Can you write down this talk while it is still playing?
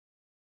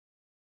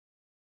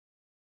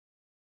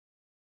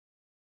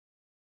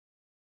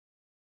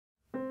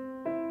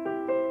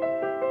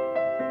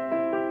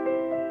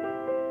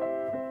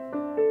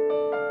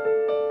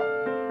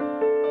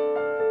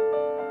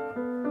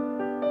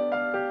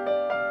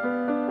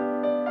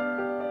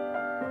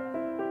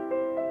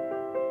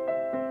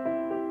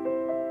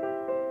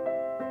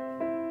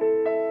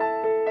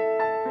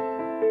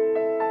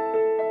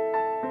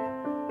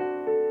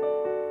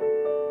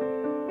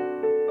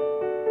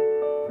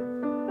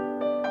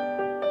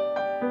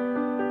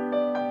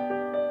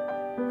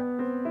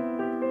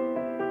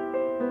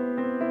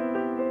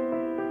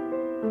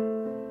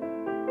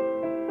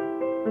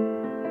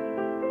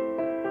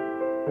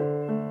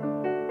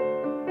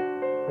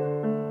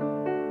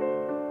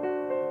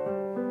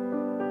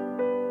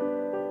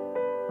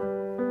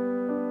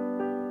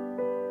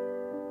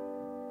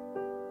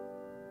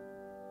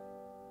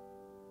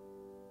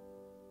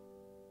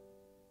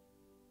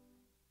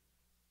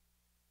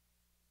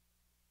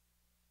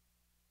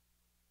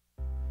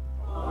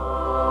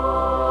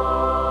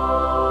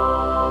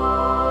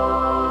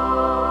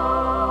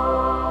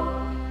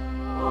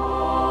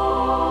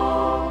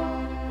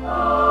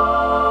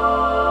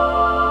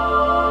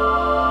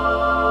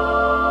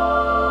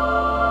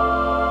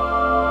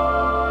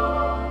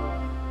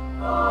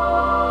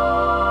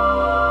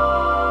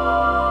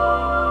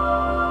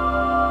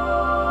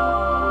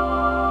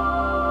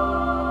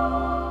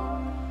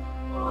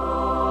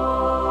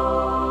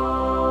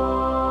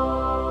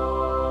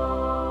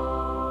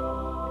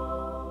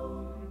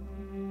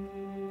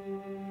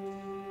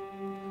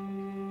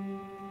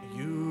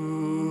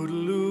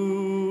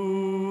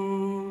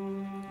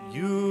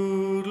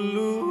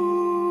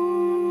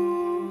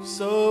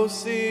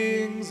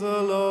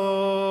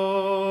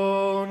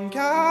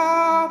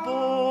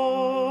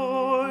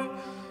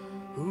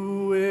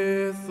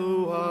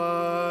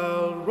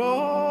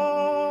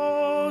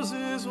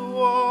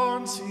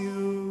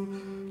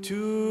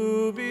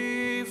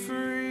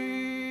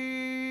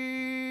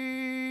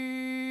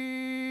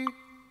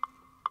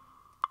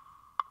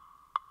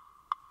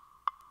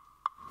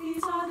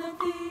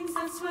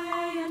that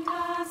sway and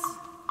pass.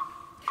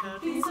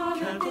 These are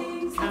the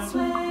things that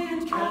sway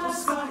and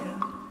pass.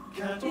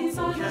 These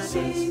are the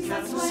things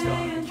that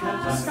sway and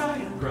pass. These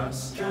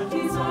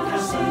are the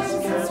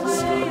things that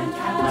sway and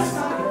pass.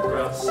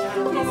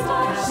 These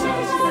are the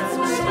things that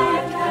sway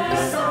and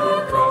pass.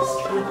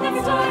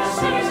 These are the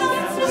things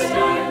that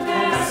sway and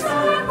pass.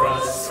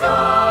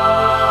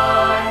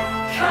 Sky,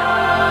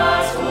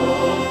 cattle,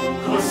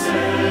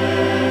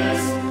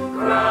 horses,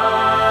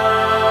 grass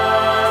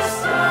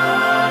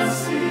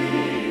dancing.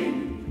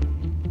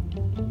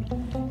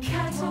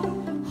 Cattle,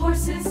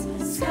 horses,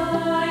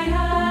 sky,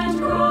 and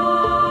grass.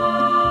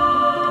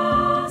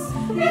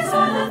 These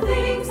are the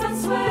things that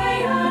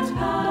sway and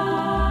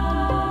pass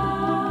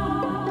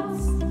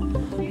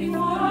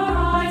before our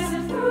eyes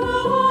and through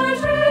our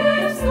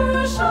dreams,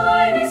 through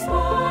shiny,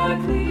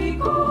 sparkly,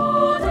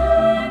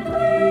 golden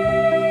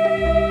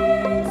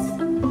gleams.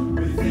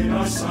 Within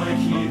our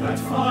psyche that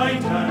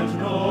find and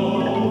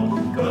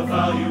know the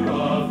value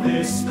of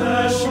this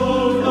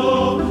special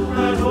glow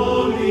that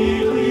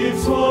only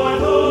leaves for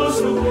those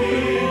who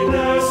lead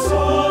their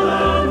soul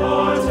and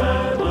heart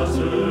and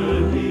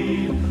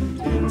utterly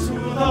into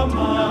the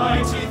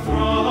mighty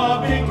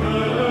throbbing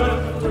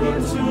earth,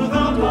 into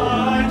the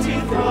mighty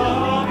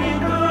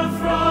throbbing earth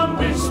from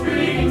which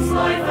springs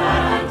life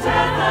and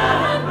death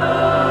and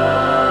birth.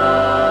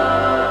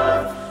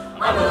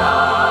 I'm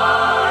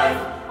alive,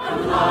 I'm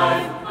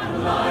alive, I'm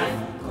alive,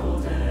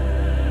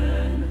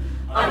 golden.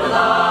 I'm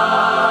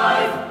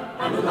alive,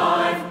 I'm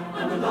alive,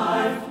 I'm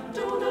alive.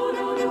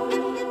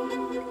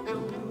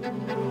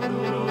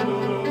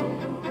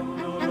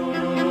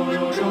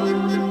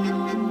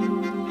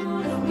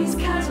 These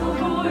cattle,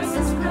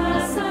 horses,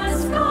 grass, and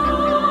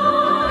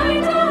sky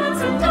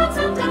dance and dance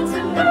and dance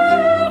and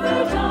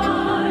never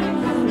die.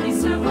 They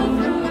circle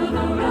through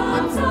the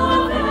realms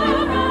of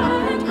air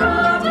and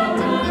ground and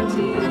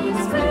empty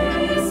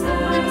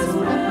spaces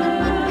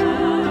where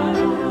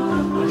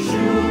a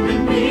human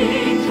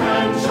being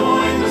can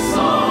join the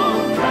song,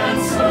 can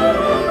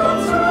circle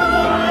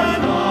through and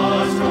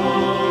not go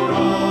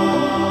wrong.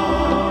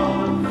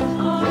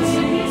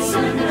 These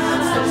and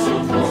dance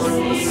and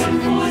horses and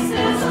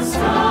voices of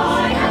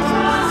sky and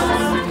grass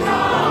and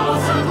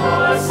cows and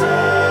horses.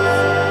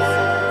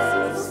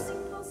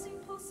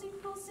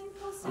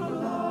 I'm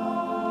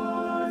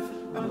alive,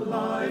 I'm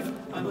alive,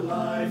 I'm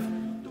alive.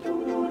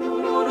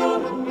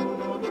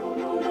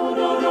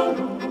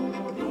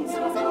 These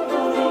are the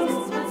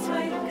things that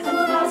sway and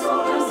pass,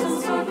 dance and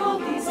circle.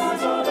 These are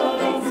the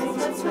things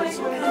that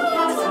sway and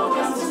pass,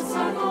 dance and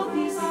circle.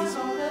 These are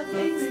the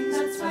things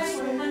that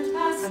sway and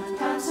pass,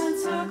 dance and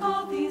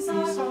circle. These are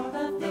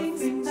the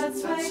things that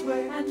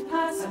sway and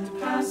pass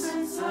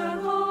and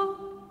circle.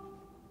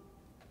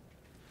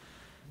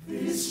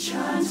 This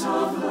chant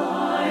of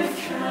life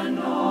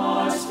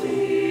cannot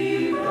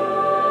be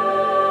heard.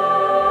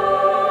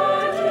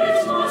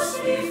 It must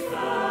be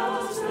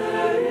felt.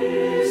 There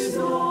is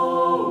no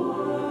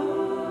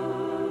word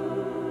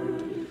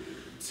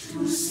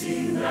to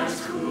sing that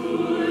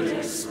could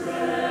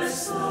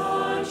express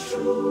the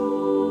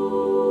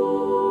true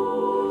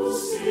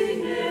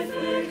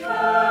significance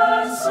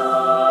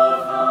of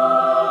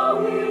how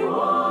we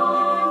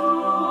walk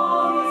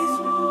these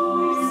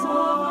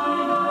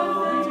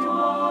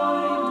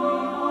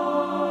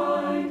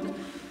behind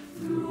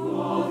through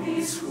all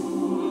these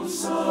hoops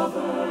of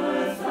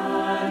earth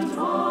and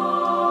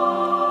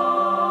mind,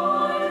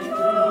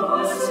 through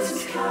horses,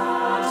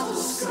 cattle,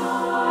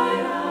 sky,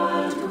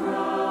 and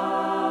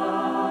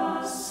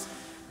grass,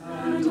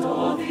 and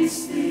all these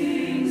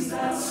things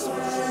that sway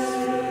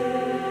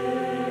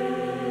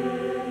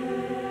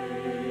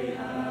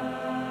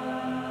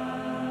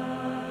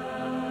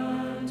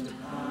and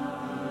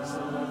pass.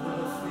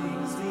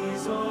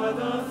 These are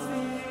the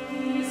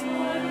things that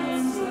sway.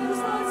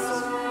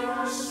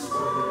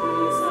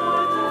 These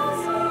are the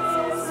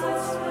things that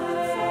sway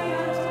and pass. These are the things that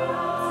sway and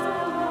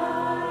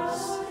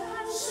pass.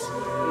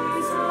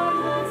 These are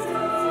the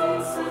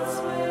things that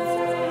sway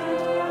and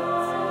pass.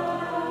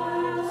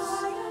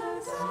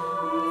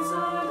 These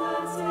are the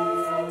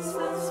things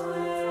that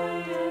sway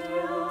and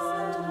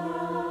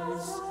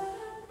pass.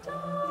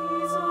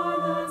 These are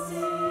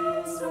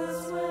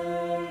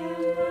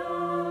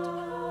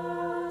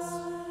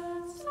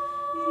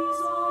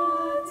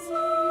the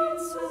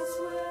things that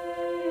sway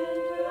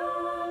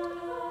and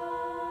pass.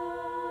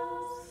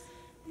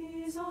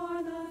 These are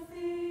the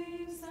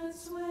things that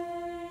sway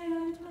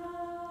and pass.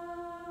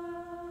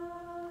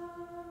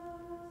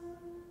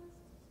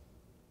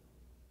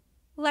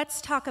 Let's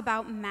talk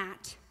about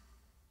Matt.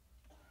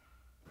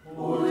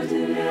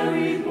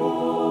 Ordinary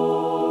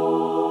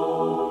boy,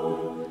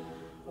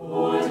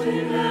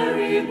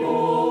 ordinary boy,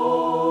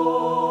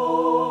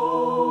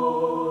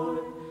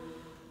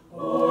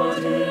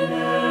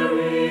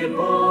 ordinary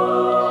boy.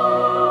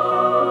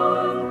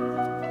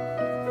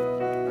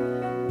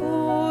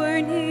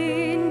 Born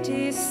in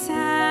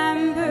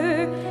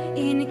December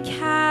in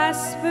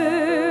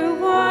Casper,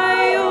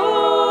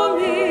 Wyoming.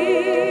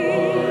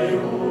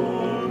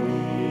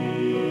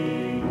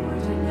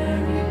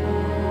 Ordinary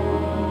boy.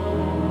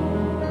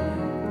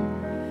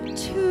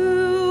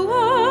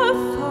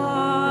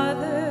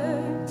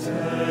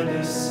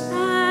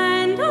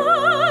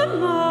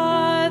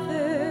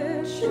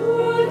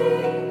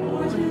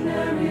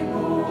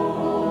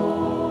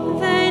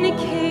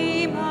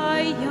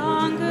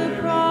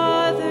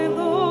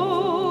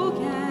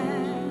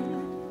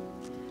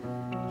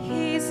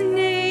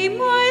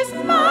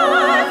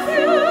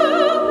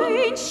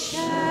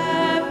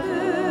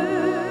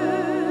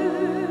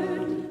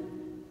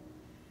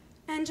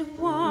 And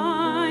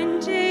one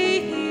day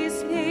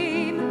his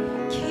name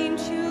came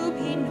to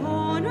be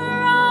known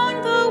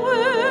around the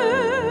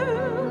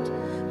world.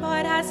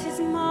 But as his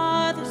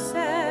mother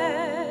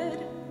said,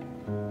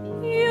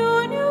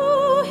 you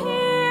knew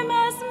him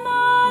as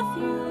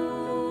Matthew.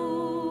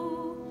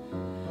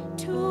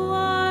 To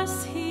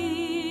us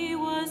he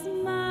was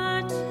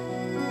Matt.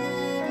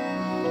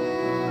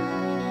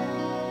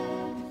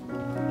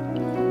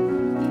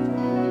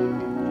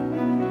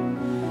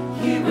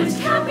 He went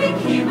camping,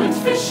 he went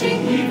fishing,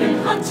 even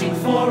hunting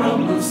for a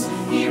moose.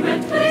 He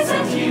read plays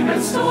and he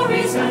read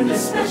stories, and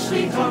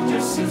especially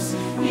Dr. Seuss.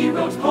 He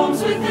wrote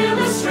poems with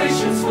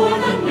illustrations for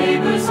the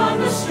neighbors on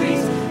the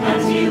street,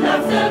 and he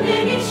left them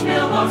in each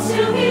mailbox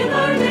till he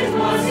learned it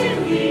was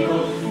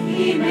illegal.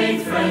 He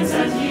made friends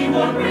and he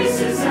wore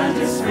braces, and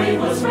his frame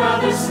was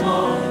rather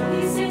small.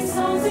 He sang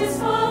songs his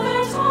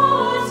father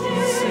taught him.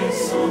 He sang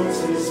songs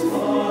his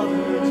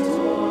father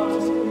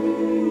taught him.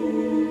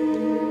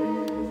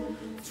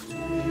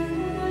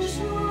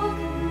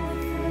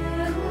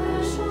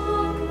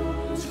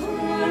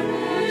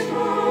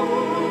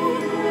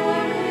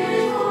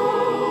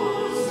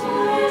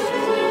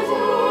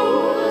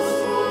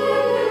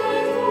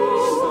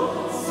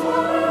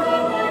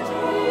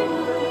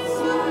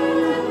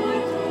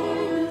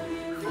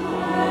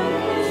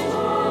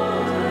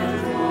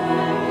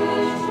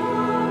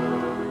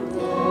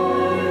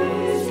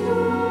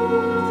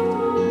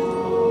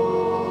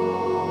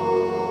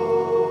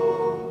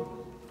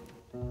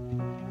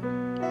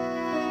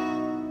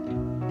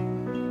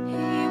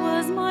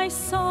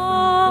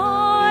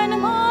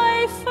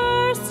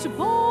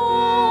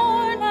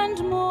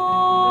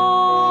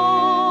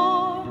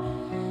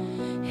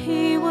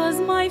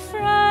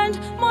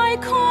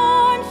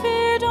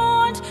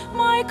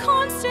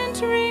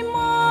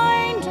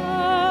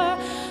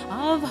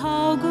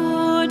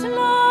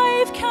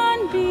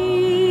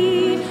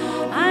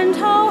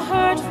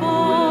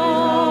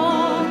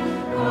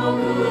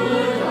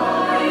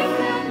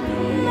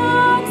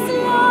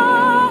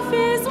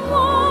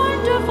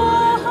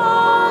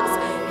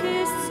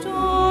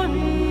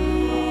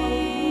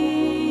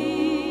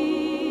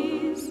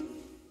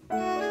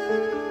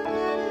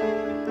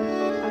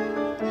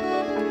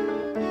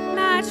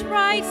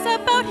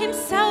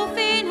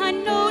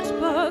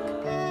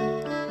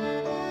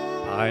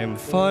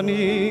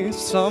 Funny,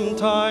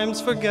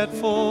 sometimes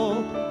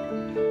forgetful,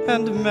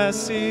 and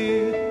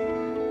messy,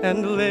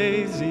 and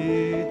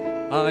lazy.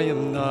 I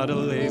am not a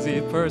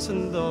lazy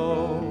person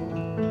though.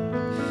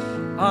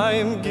 I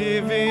am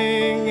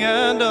giving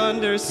and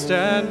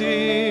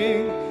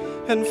understanding,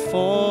 and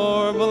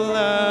formal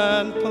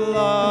and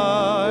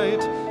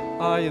polite.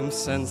 I am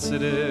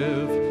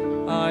sensitive,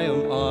 I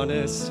am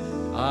honest,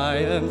 I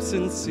am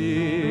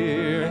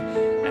sincere,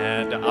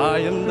 and I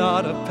am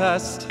not a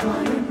pest.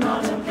 I am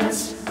not a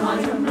pest. I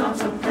am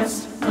not a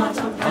pest, not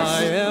a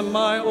pest. I am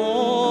my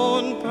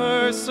own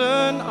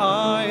person,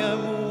 I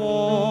am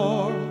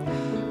warm.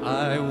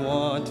 I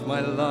want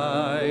my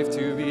life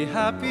to be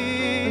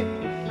happy,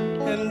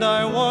 and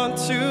I want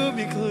to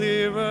be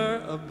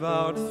clearer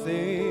about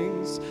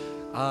things.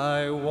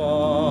 I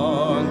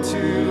want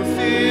to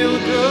feel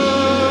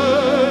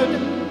good.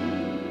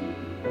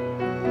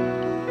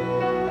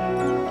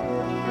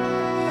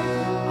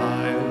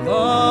 I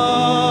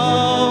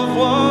love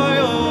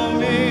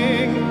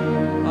Wyoming.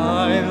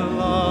 I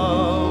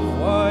love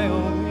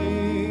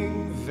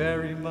Wyoming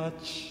very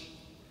much.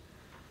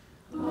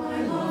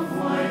 I love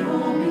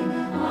Wyoming.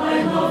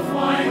 I love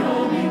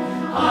Wyoming.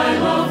 I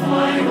love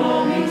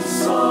Wyoming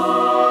so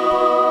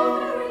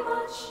very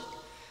much.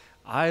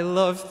 I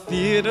love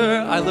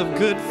theater, I love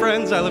good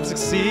friends, I love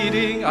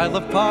succeeding, I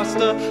love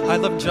pasta, I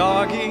love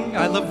jogging,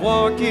 I love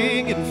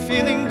walking and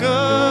feeling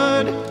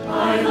good.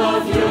 I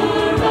love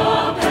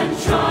Europe and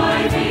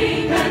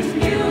driving and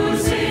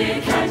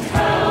music and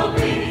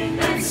helping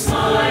and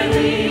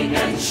smiling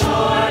and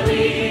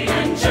Charlie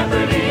and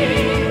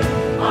Jeopardy.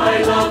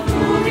 I love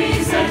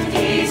movies and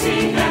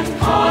eating and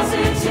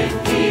positive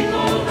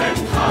people and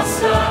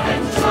pasta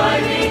and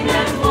driving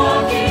and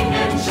walking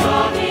and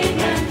jogging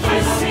and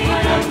kissing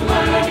and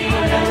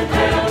learning and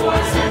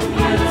airports and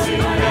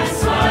music and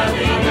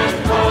smiling and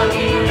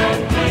hugging and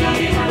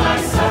being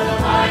myself.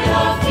 I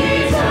love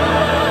theater.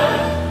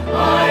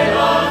 I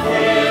love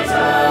theater.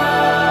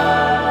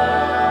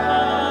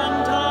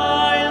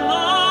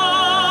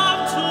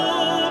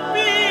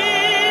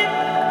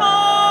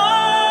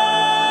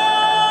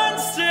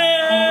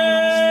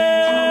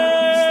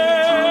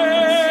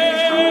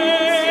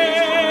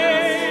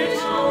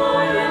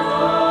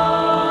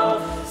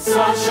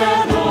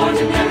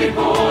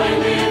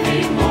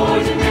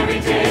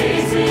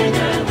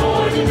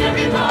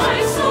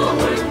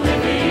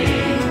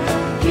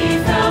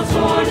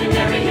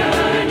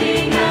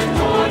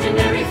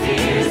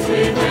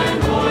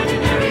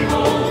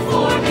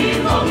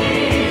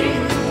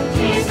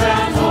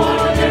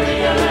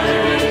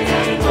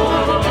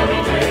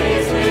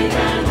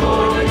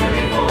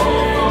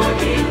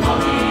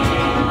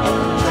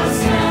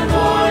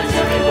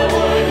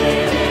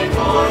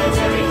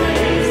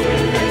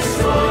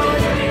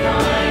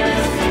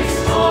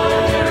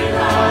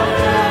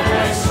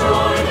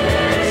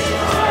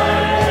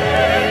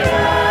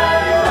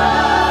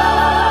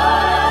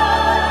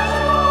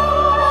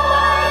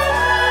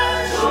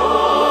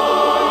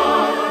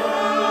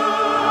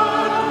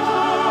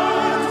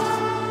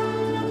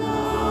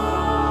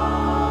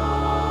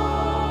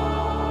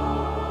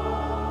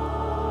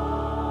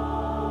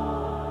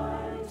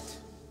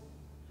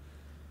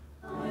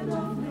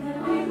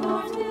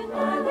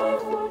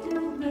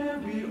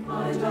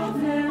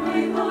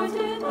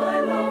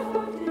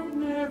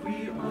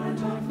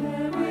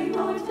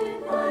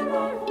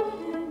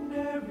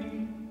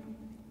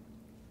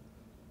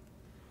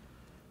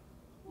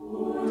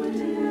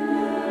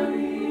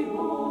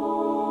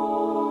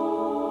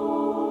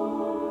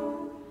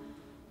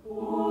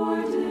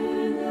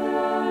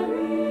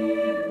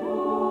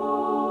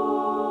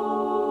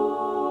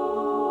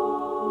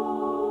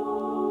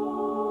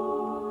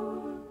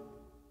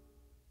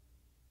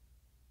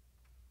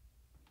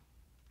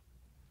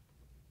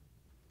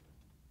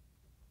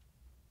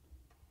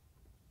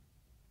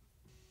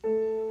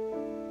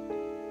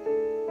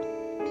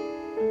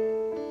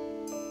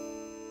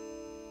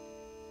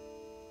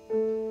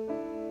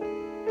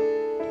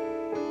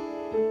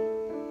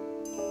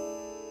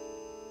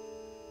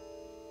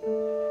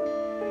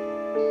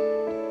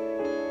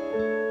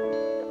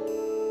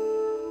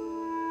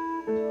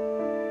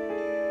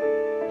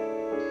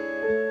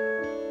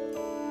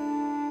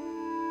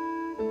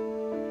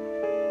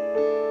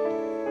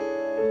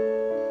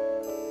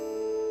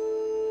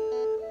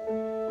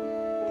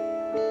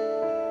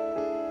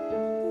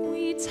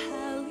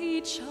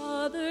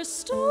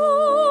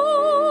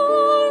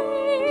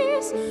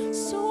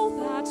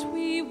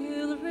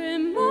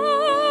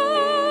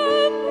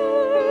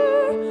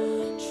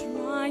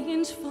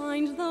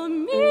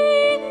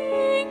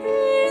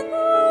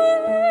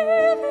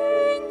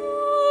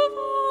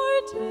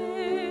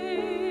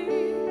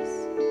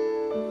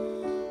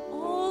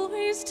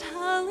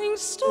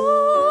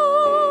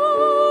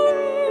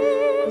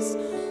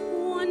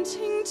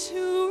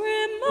 to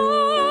remember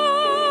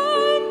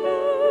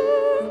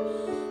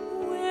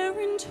where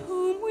and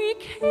whom we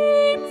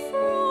came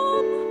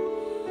from,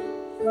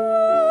 who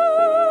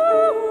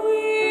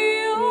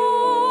we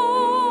are.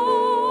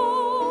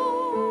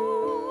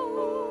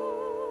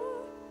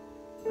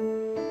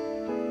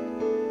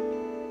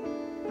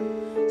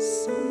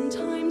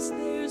 Sometimes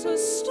there's a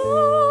story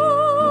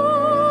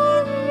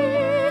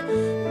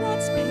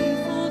that's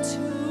painful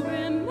to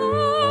remember,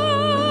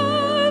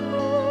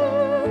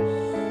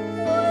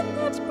 one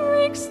that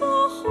breaks the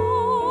heart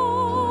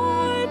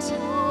of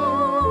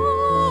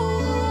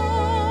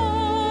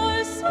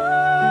us.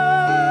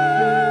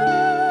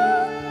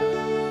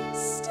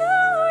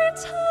 Still we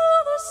tell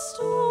the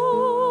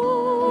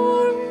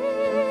story,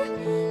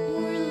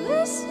 we're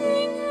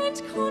listening and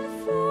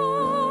confessing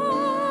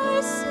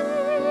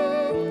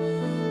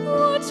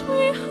what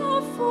we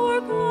have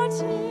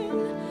forgotten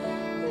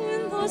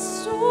in the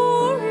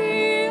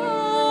story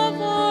of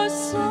our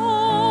soul.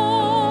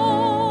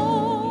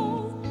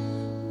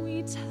 We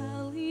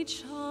tell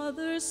each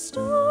other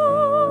stories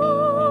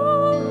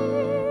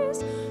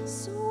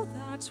so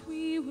that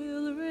we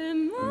will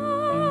remember,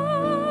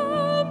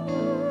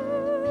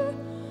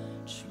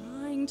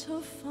 trying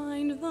to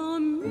find the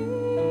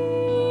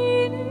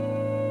meaning.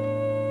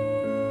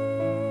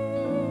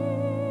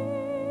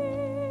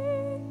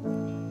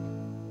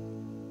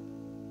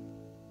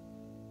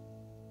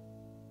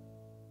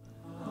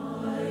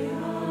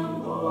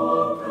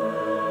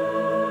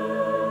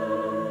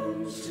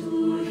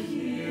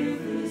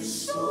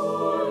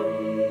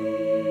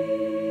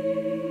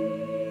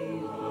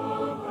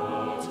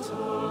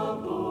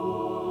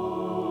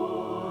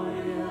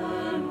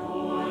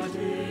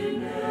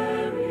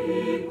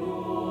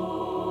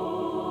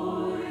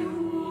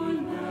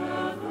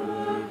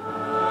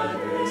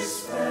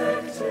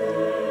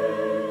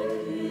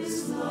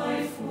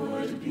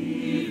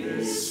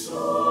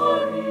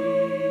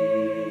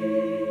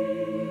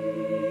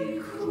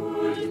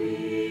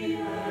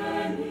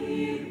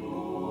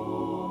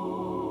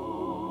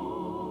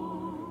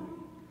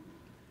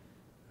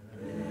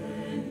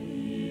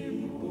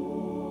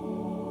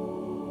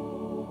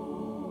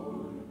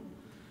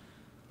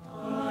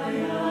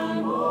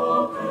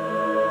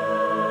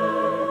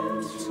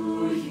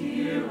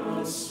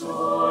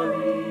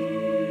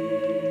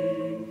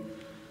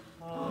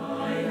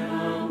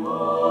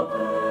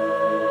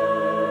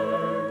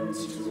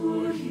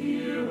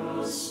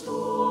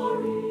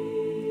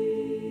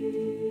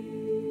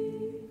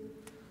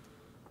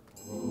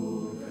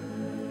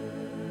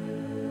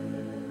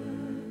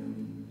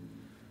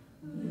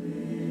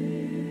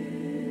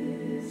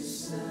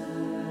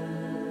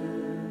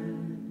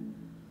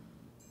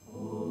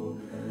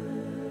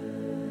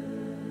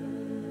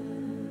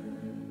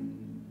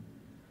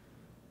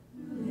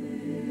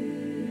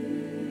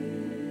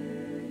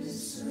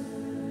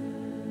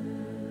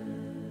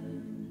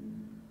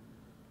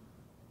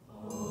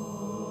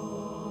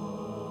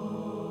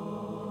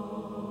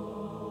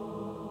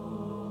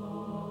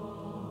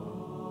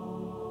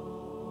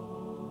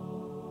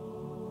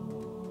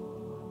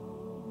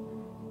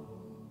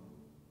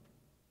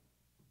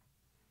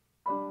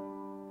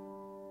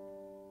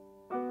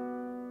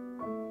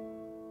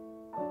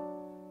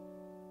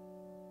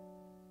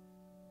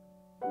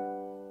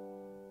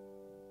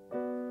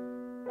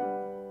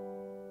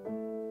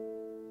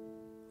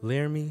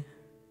 Laramie,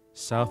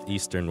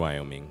 southeastern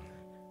Wyoming,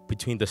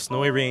 between the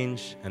Snowy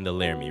Range and the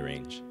Laramie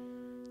Range,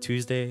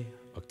 Tuesday,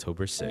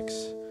 October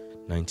 6,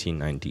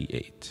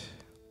 1998.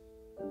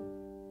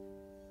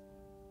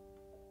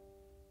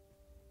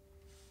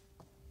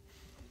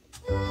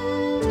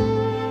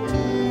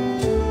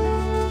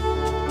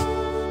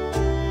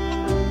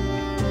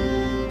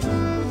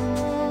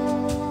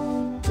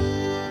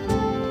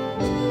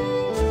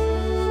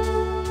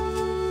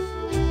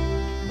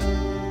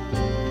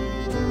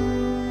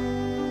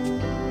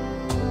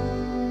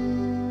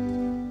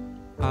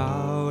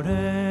 Out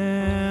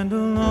and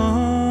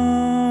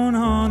alone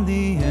on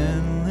the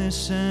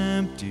endless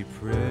empty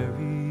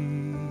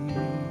prairie,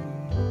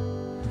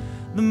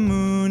 the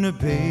moon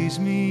obeys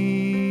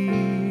me,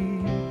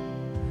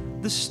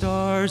 the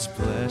stars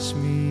bless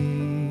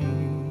me,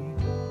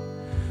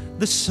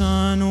 the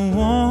sun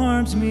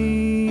warms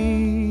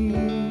me,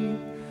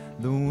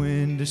 the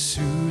wind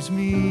soothes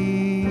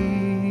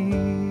me.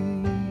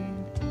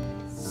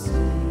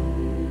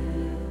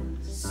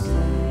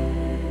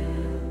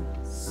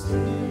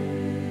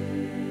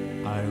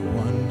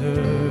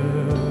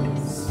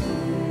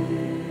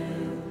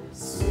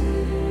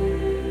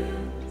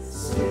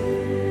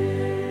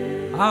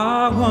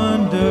 I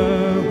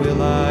wonder,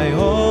 will I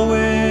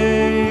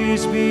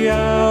always be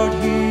out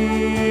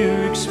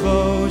here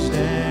exposed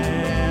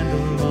and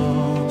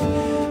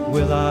alone?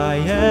 Will I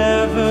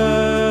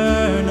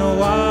ever know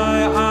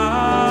why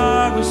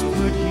I was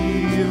put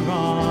here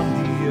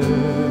on the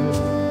earth?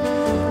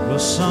 Will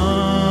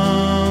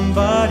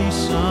somebody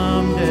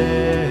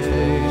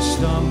someday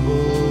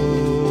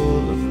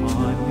stumble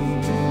upon me?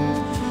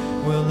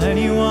 Will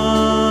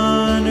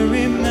anyone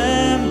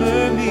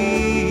remember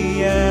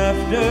me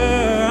after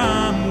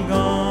I'm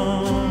gone?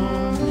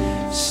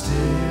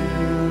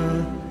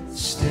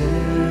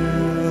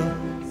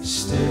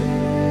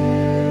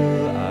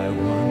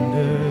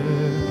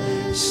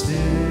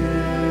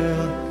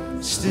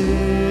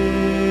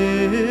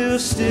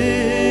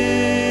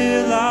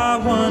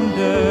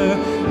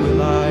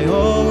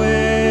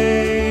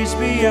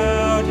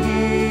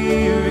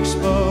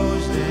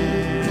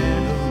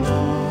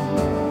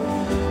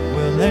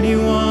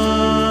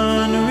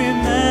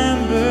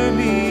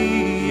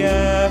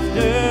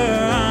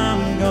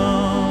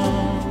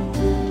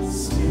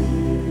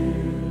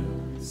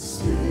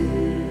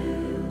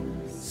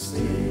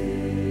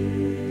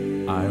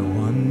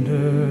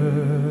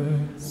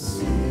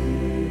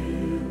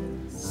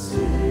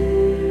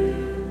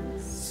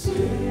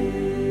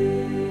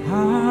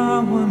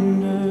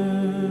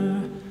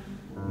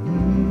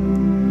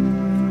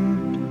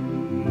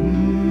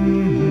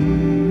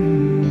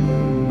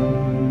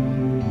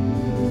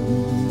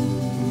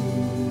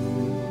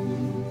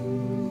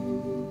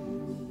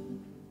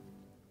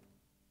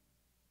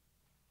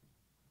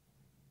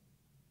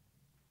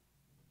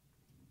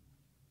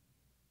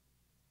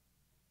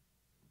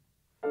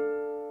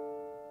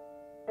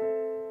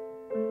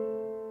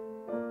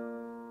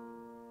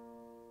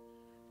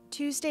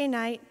 Tuesday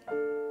night,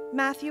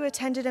 Matthew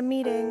attended a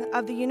meeting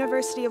of the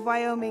University of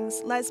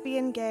Wyoming's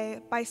Lesbian,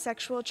 Gay,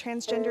 Bisexual,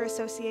 Transgender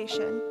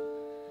Association,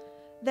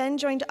 then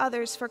joined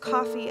others for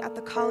coffee at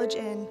the College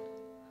Inn.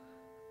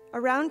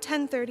 Around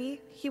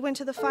 10:30, he went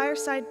to the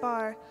Fireside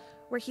Bar,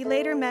 where he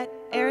later met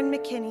Aaron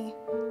McKinney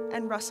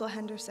and Russell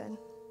Henderson.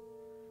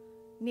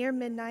 Near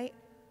midnight,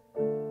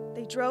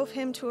 they drove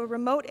him to a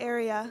remote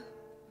area,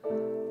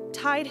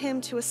 tied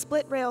him to a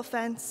split rail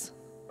fence,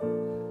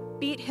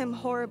 beat him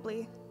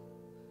horribly,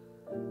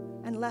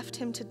 and left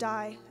him to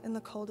die in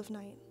the cold of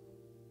night.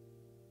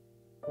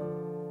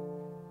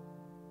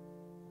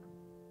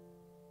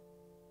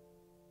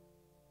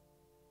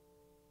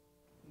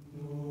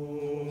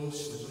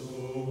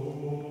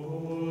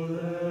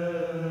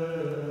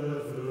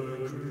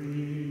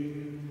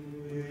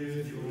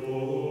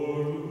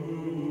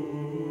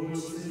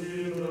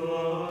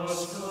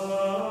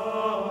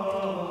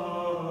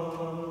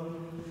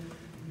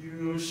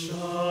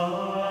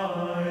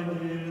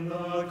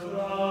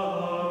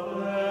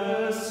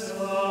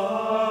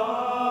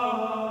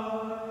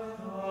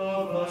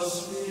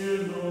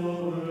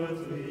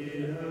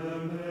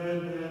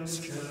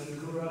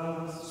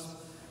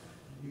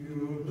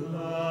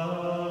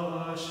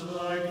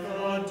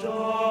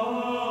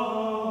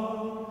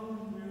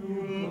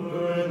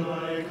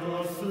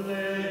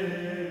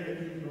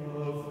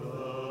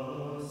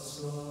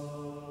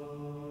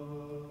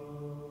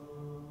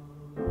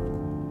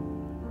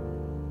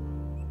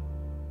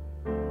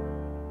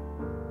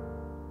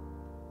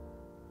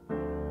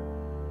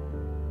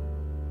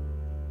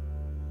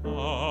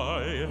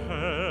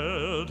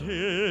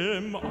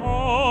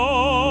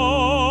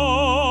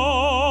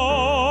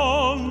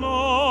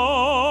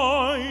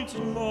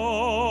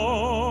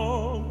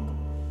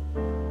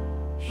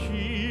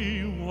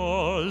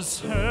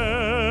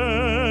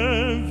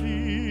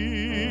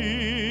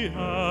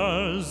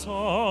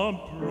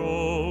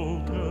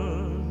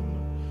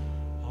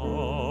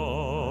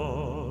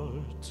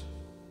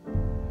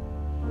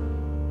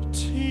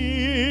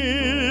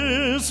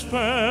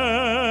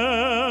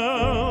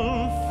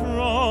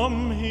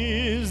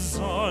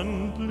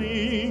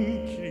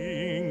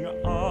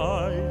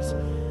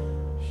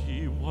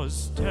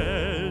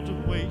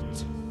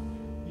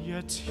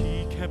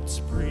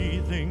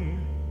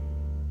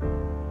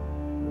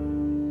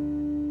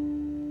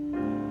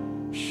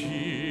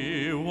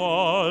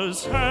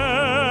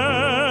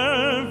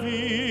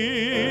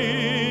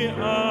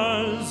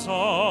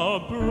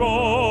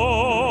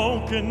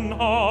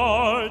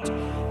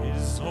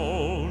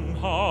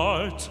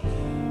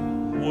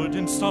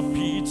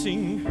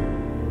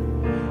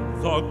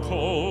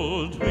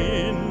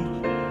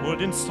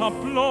 Stop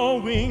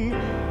blowing,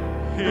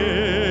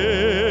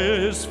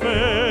 his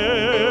face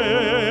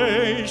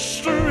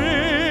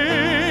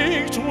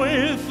streaked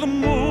with the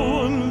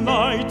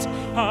moonlight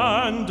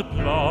and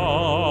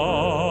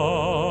blood.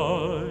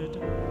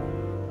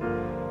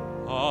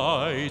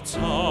 I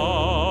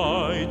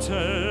tightened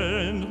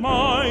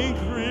my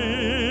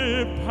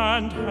grip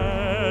and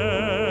held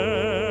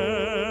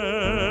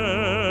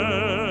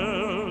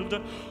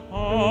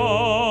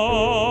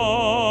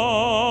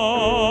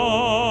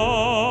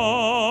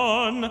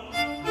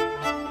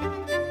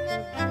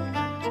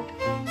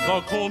The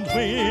cold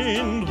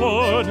wind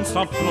wouldn't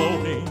stop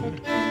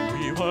blowing.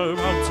 We were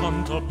out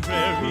on the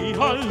prairie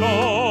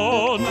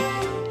alone.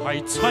 I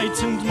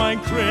tightened my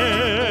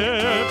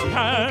grip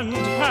and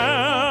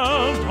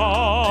held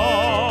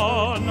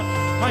on.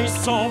 I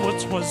saw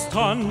what was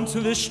done to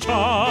this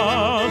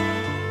child.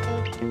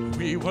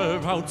 We were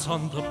out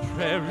on the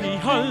prairie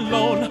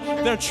alone.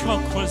 Their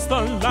truck was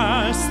the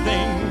last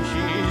thing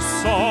he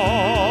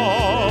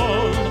saw.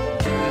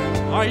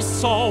 I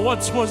saw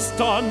what was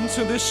done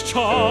to this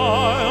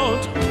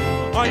child.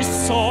 I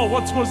saw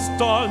what was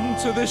done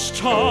to this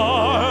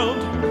child.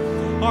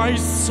 I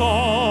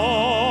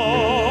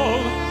saw.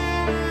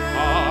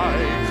 I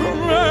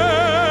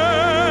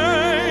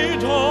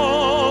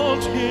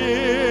cradled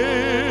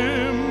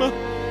him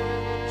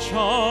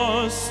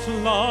just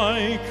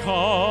like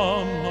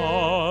a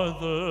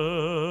mother.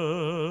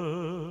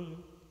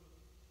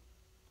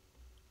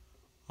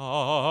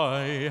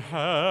 I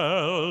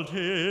held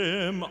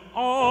him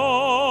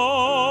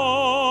all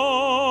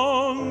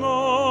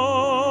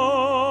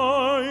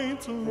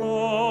night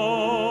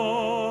long.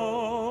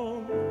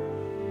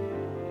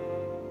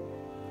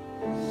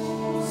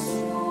 Your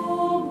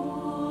song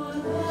will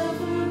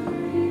ever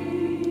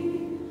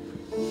green.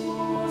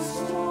 Your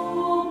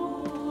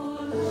song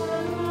will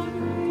ever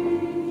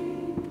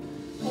green.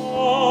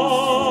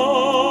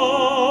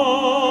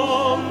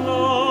 All night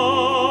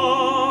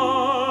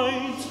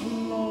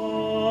long.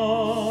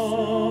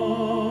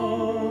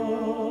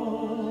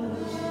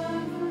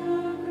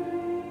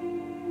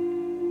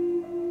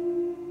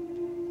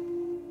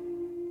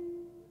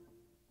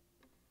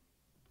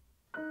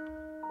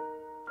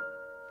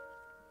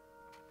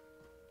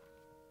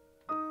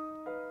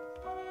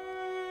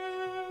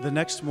 The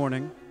next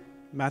morning,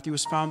 Matthew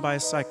was found by a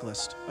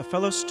cyclist, a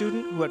fellow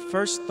student who at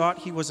first thought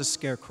he was a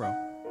scarecrow.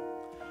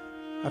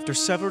 After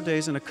several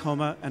days in a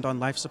coma and on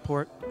life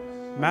support,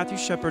 Matthew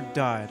Shepard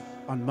died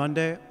on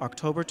Monday,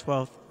 October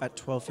 12th at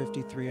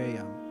 12:53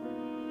 a.m.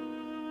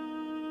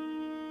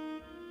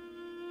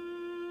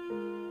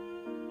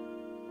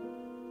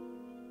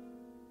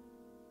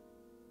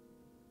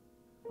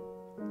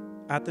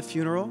 At the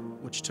funeral,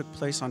 which took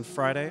place on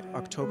Friday,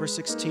 October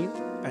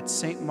 16th at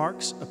St.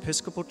 Mark's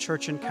Episcopal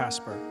Church in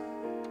Casper,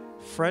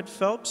 Fred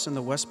Phelps and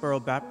the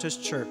Westboro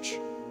Baptist Church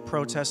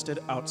protested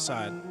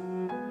outside.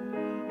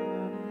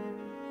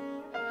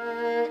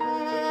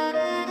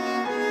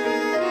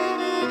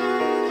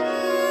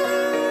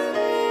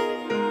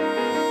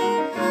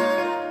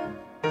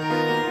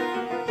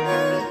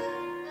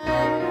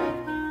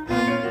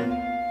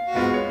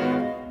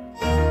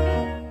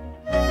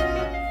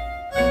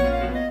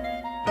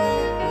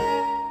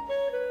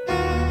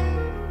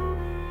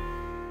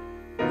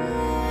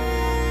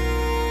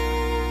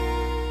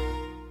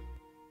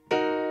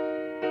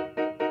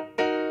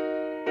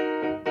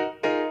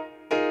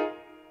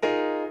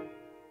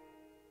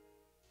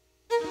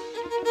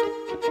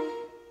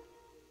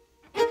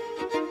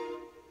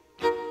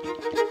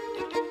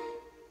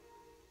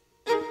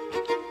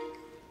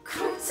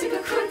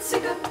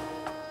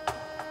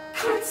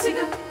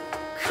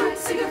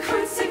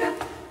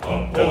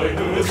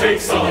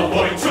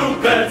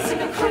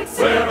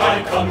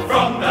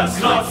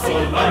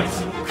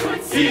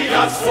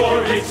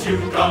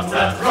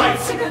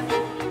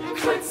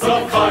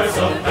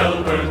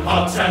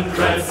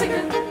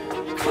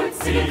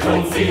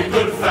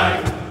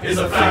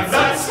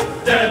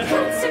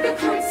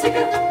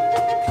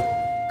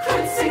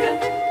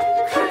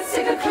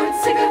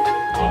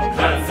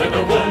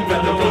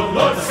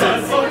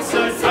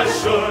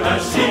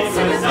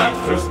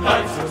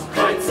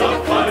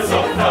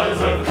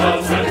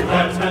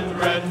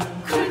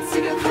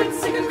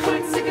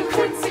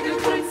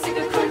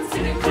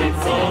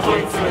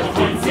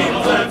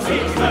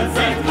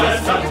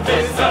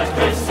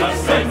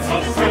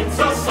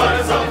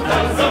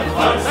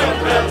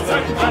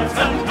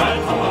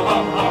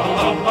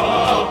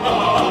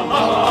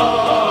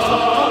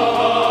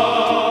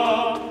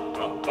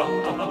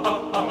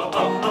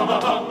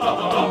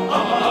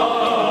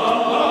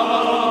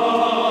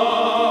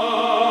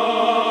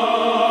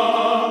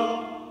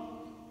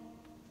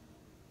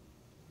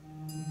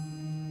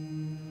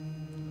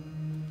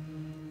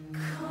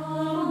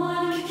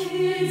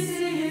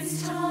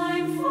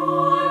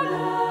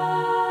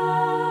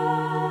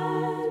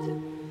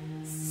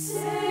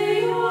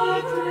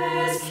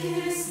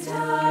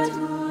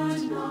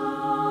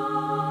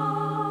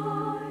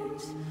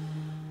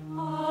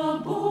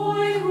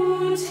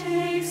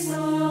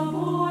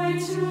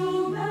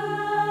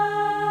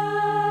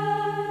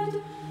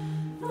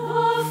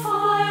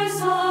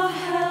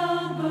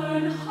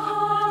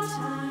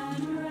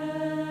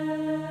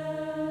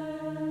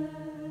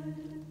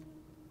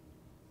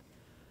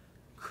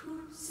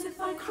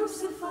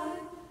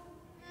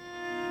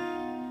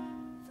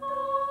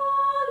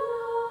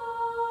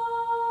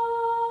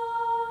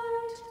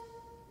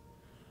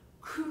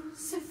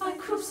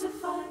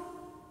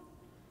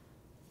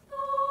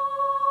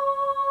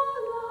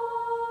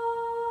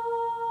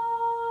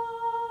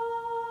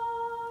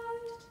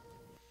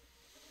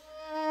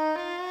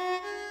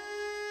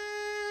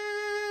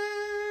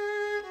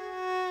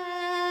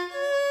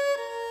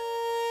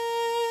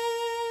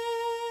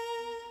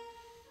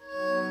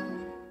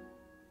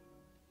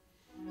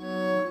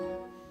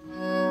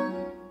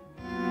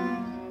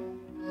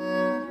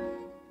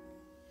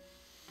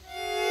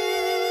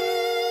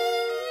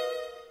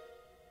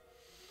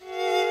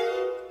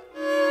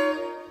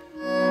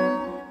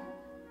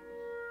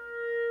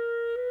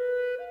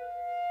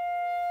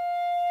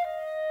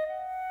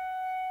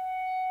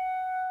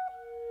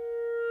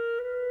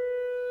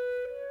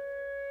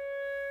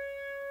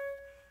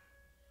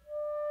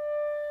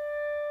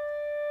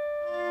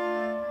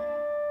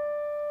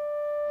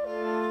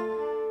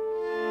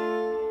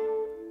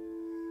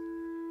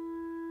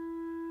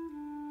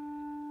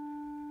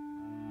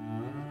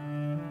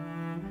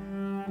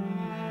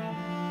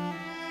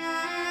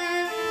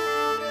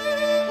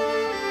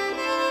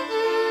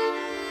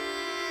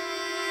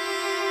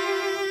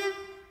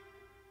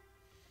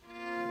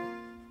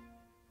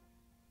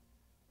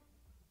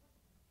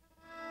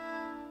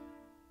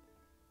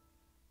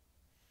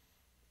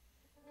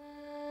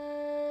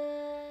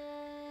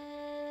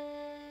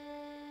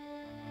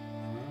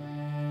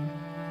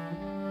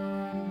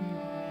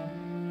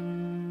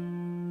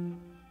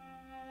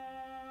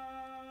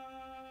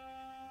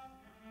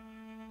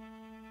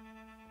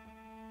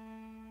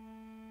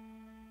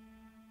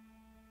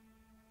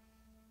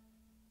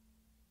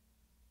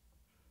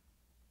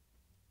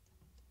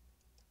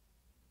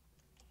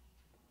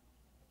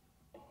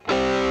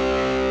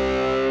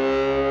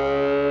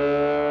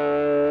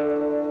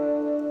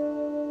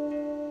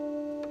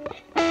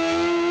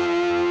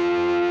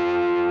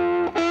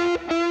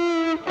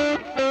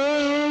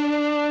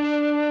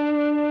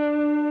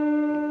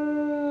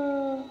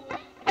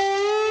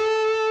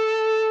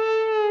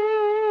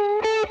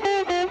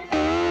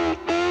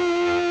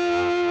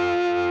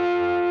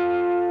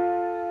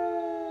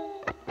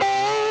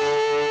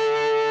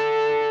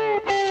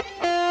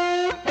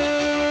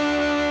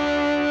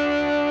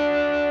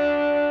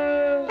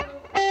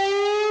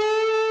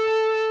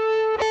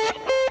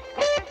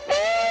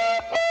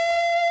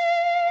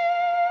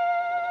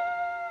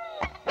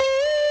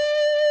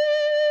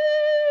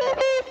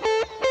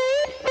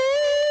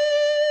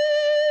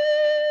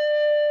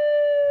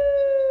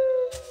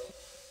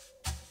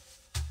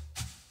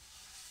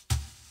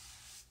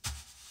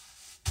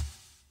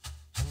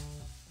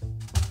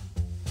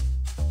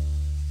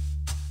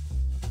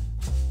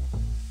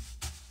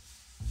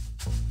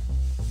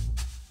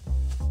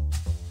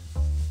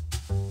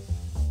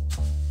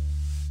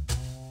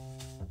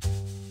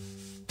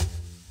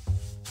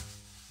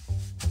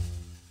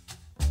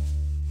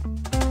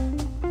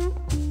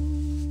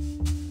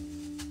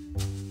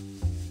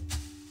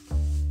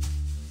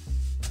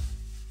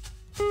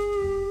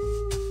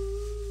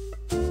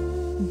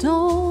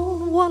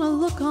 Don't wanna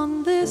look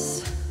on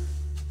this,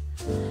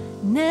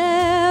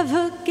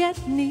 never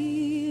get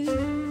near.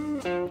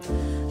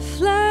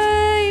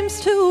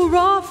 Flames too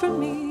raw for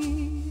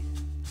me,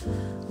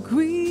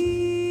 grief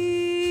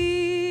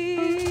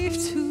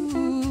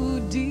too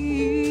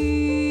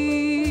deep.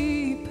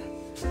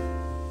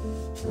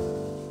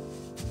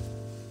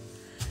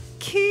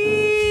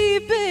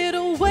 Keep it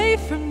away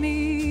from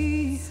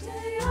me.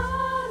 Stay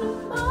out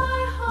of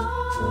my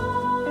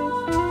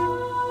heart.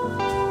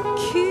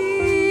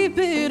 Keep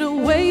it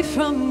away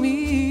from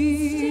me.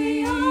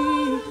 Stay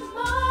out of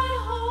my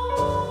heart.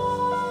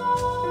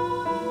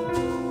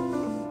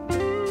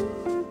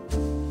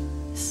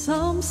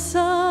 Some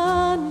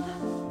sun,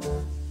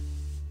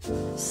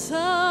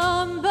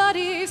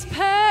 somebody's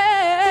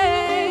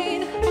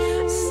pain,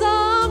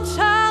 some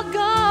child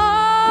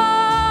gone,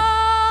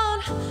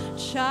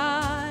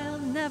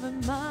 child never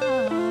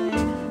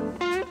mind.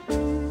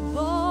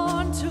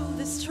 Born to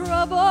this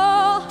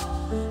trouble,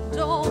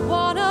 don't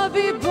wanna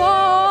be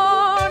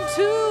born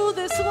to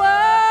this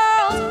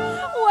world,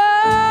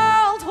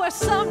 world where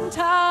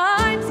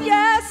sometimes,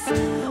 yes,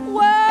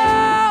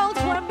 world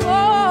where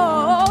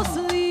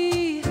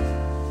mostly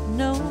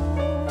no.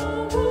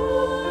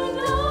 Wound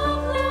of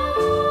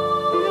love.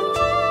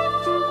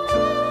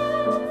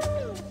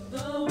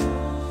 The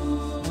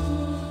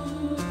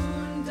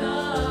wound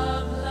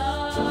of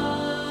love.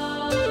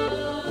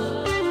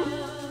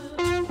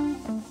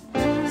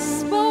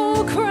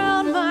 Smoke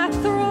round my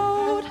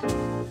throat,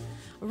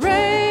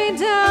 rain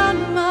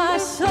down my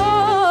soul.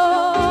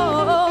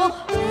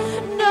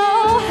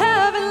 No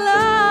heavy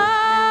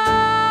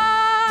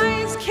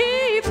lines,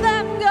 keep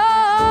them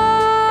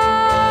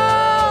gone,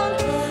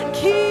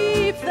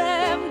 keep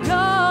them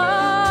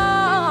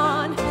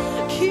gone,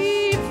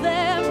 keep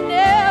them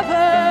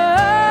never.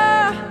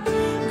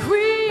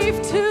 Grief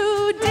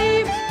too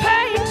deep,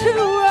 pain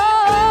too raw.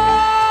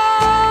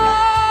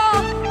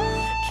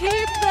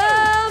 Keep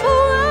them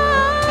away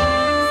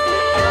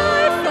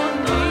from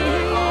me.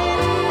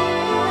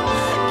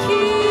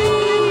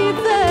 Keep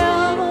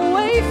them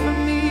away from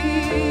me.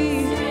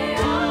 Stay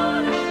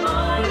out of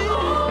my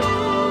heart.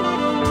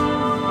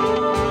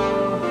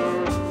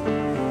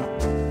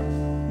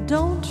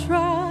 Don't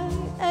try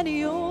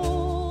any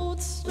old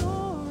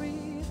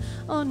story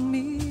on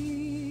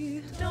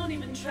me. Don't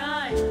even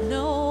try.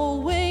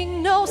 No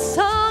wing, no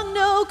song,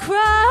 no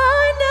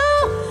cry, no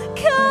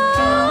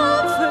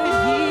comfort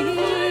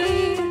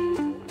ye.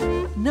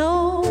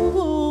 No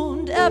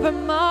wound ever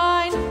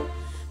mine.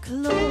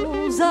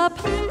 Close up,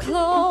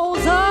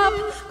 close up,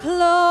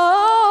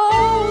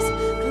 close,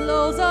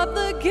 close up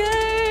the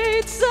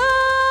gates of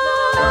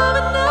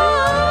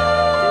night.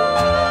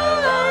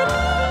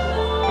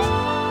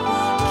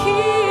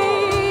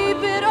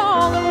 Keep it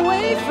all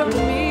away from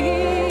me.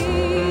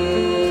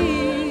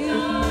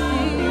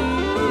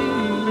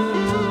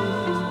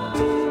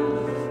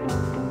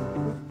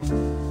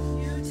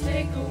 You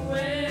take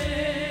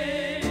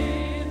away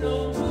the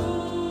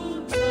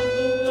wounds of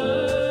the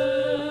world.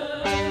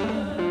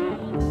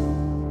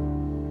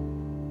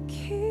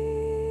 Keep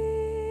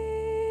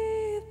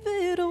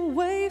it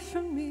away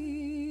from me.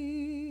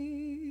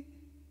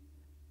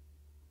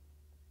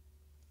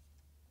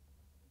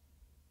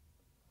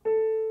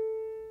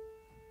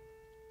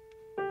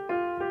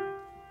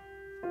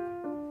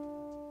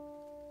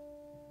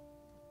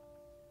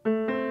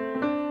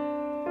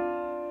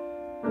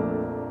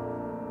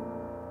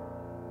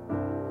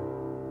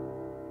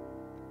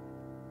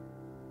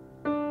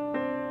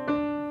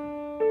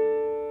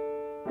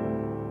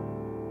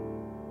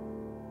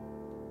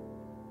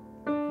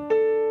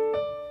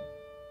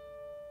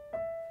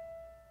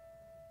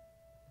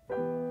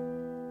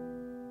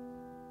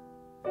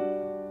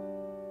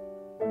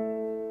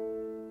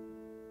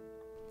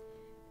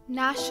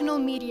 National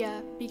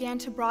media began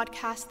to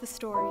broadcast the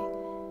story,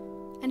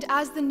 and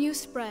as the news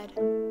spread,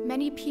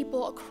 many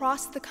people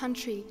across the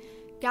country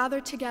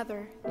gathered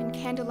together in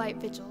candlelight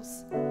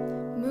vigils,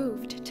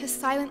 moved to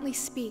silently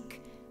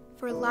speak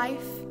for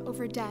life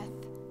over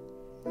death,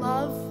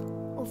 love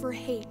over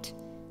hate,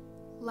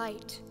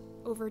 light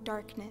over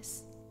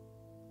darkness.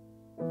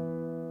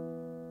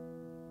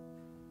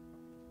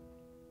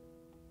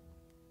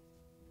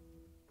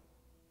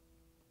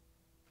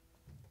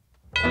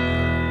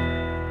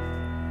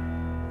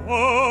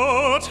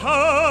 What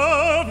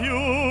have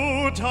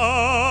you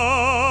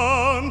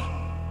done?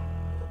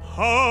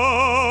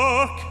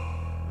 Hark!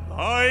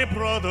 Thy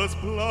brother's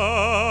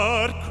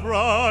blood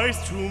cries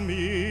to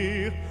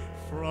me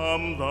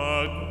from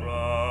the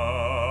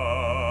ground.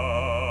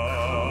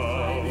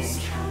 This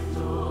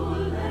candle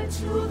led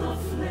to the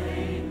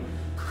flame,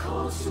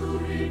 calls to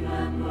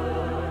remember,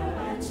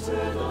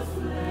 enter the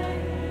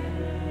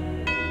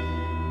flame.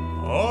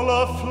 All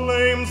our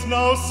flames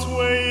now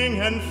swaying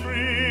and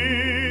free,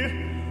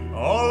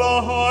 all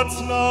our hearts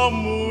now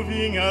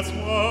moving as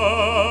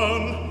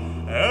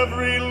one,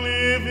 every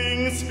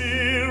living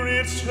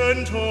spirit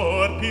turned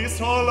toward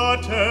peace, all our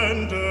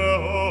tender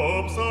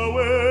hopes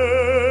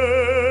awake.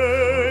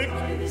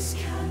 By this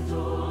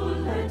candle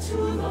led to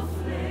the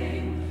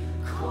flame,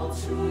 call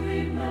to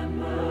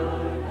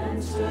remember,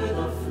 enter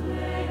the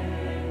flame.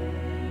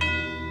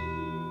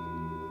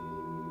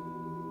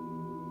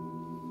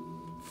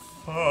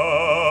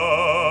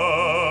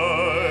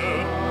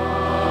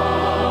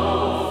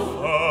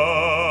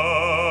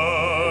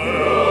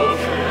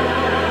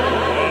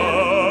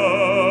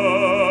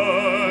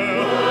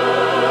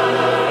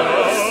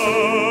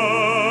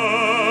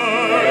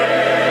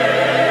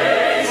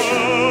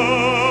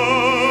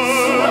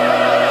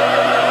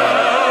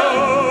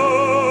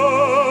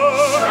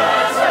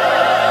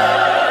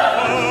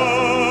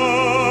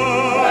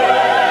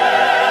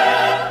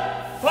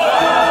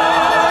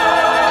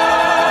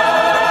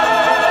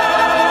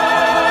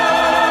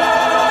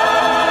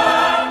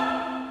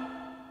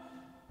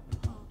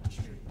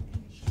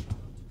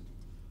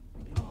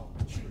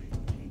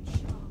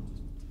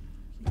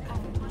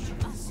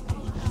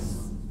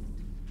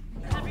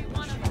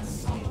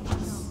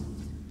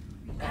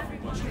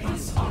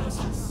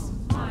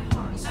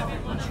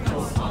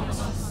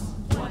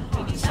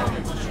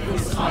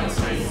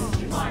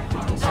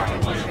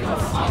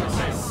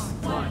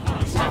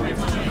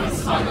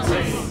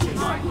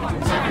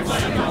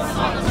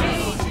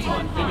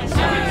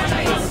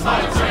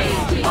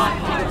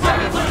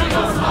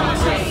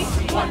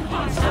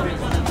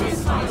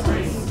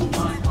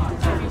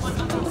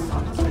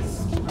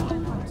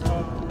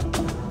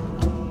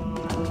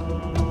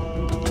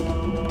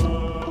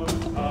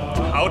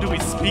 How do we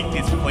speak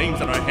these flames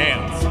in our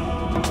hands?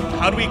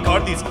 How do we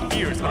guard these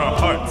fears in our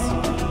hearts?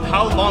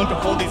 How long to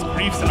hold these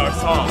griefs in our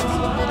songs?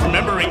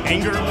 Remembering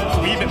anger,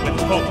 weave it with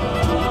hope.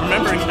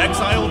 Remembering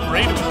exile,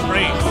 braid it with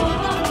praise.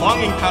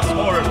 Longing past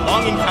horror,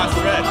 longing past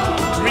dread.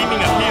 Dreaming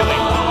of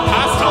healing,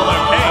 past all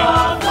our pain.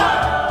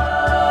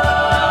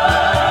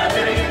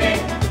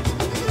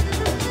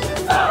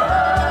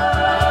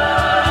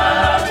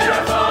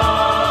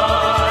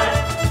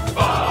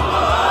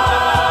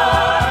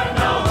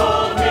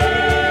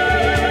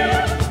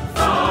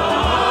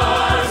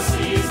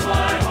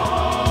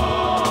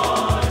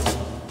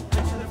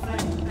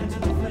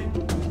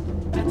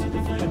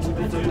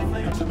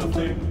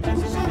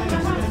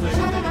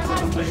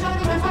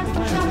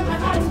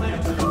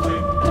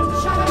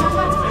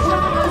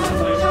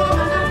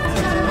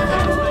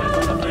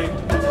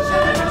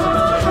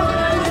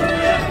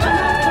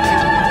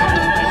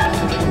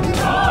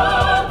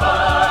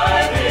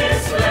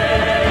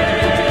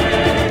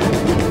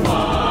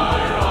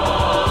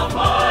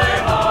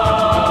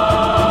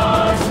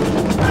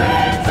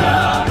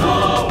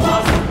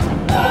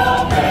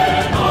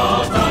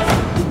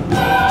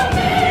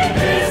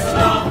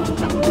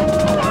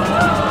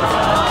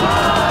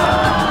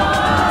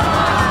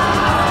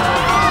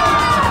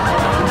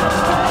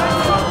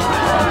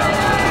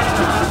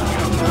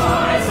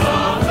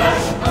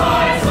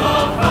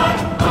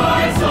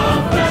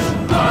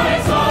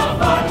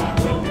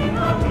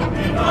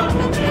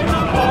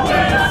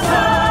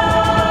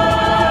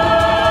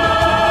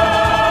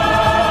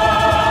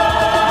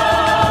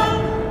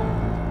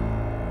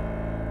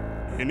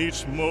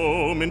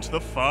 The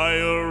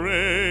fire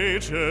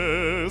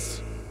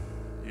rages,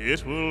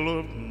 it will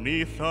look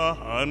 'neath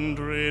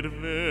 100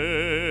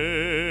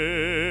 veils.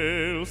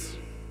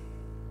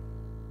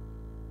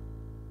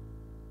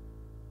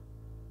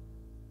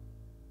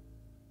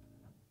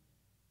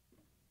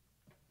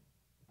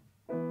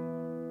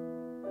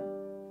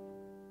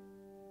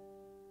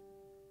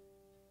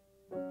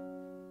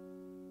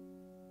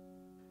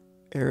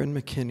 Aaron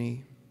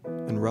McKinney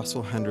and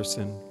Russell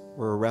Henderson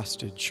were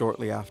arrested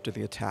shortly after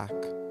the attack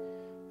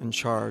and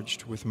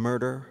charged with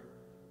murder,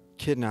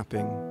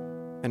 kidnapping,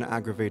 and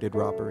aggravated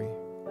robbery.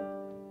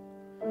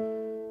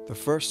 The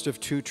first of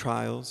two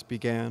trials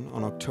began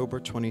on October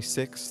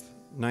 26,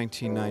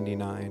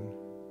 1999.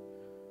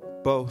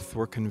 Both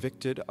were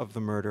convicted of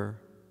the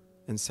murder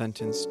and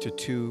sentenced to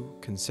 2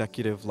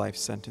 consecutive life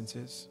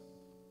sentences.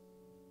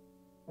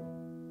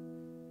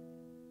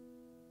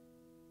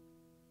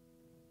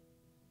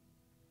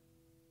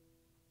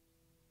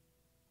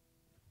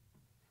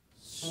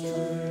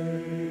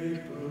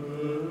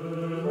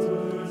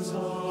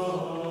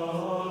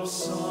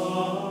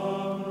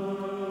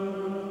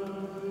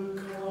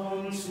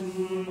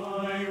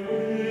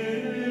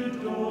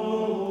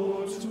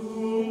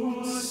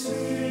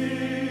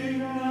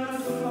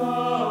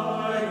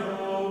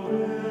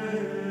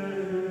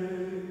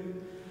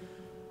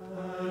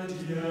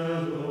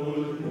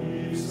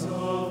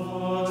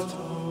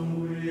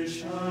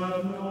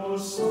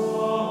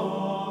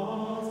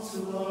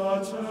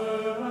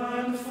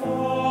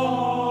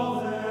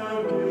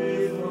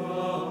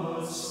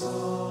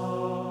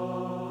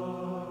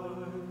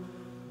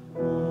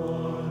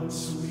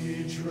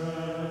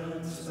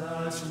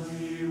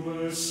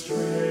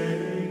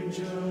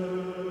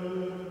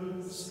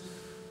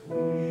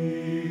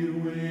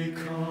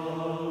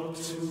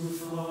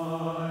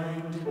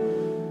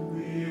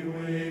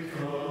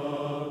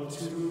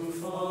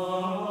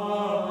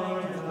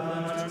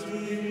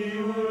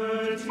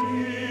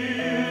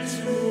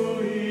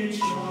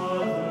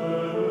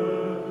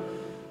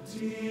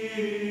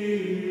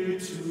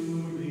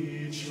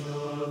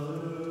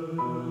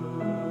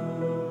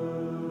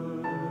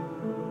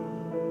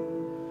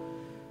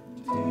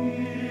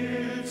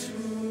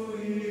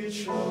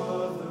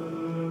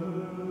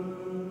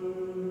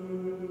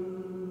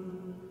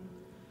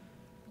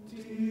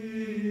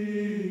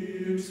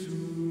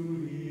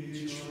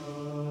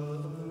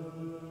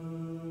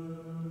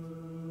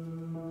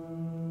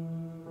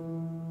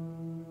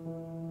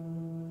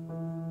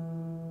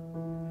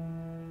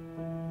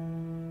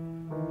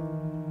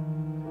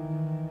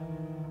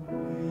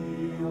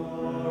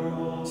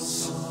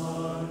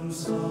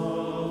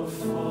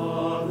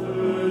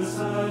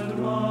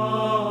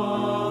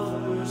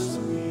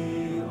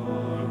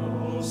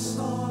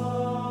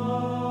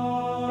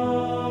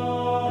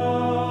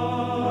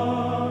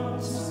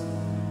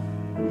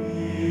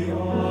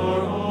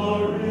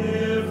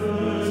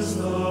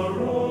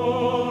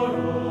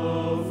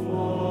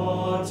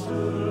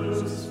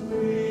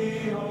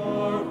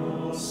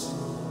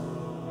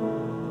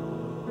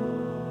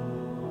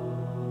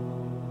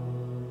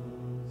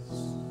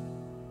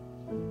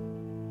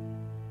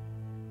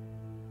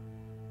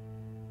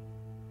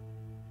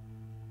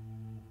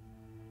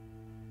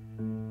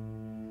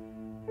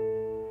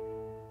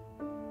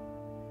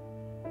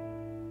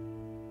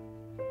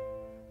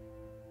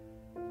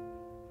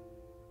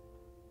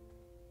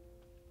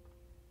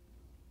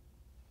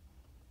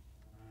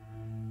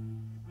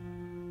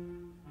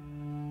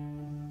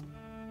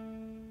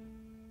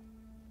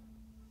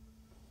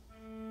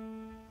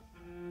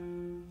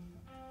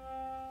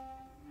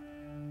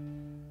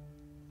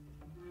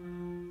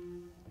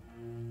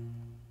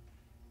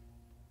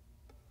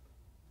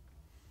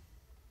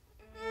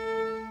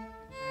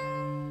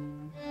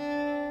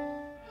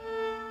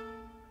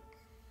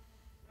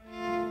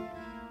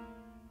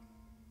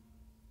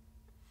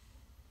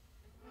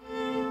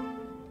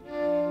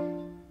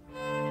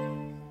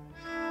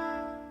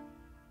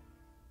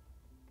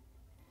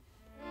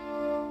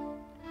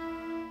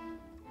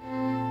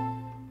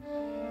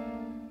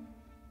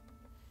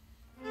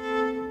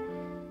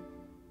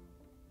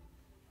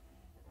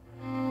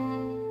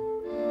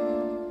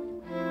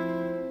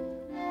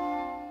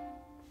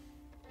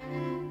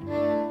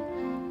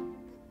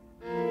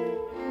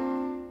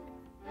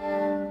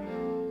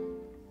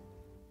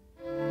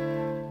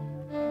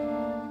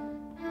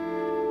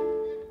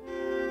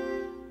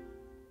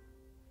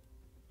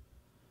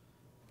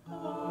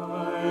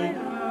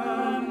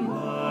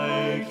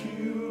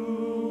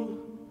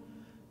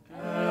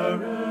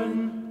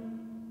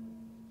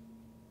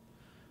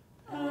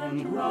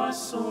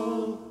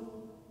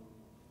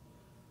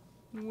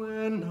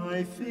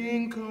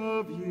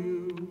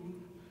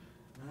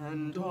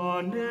 And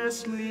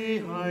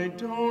honestly, I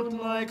don't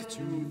like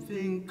to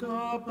think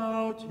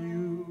about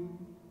you,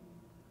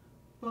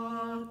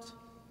 but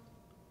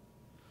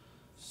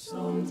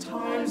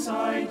sometimes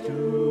I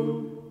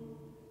do.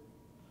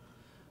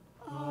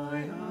 I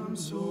am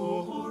so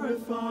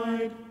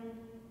horrified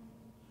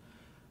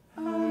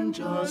and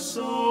just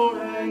so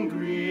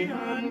angry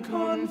and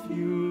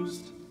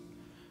confused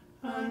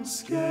and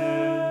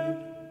scared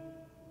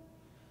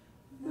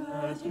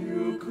that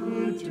you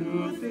could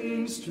do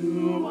things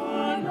to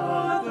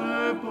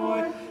another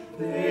boy.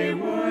 They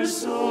were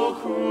so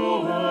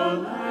cruel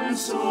and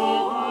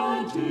so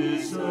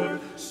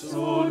undeserved,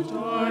 so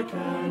dark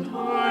and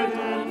hard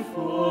and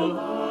full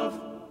of,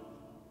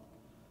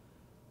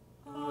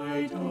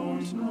 I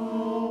don't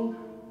know.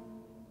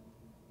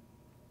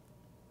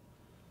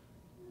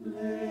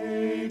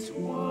 Late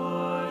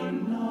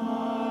one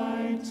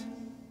night,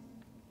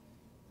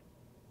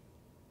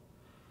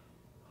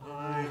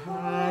 I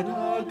had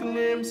a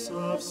glimpse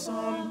of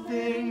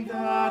something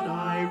that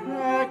I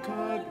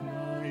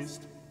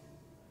recognized.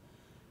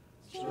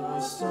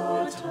 Just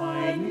a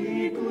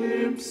tiny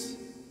glimpse.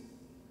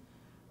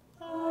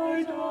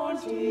 I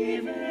don't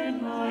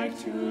even like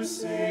to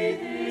say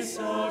this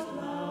out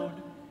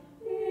loud.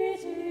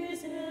 It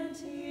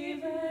isn't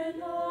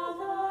even all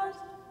that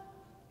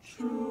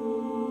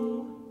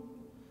true.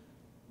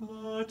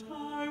 But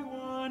I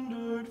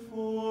wondered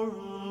for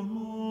a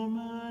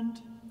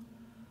moment,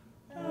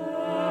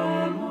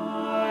 am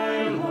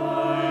I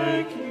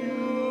like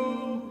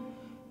you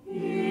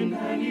in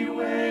any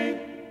way?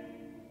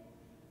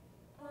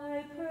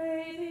 I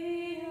pray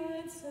the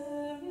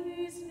answer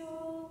is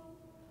no.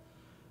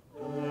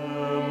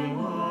 Am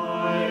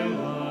I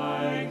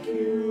like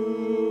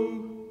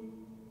you?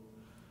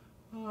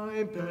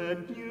 I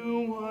bet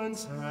you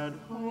once had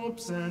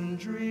hopes and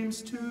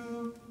dreams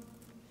too.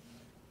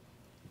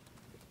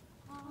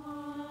 I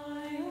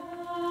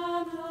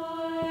am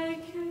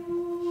like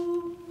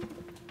you.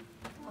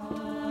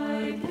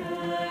 I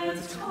get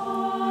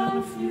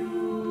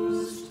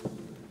confused,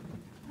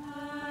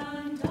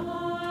 and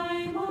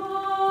I'm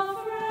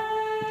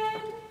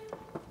afraid,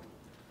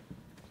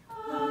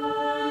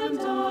 and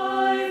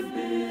I've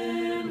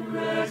been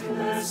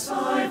reckless,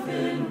 I've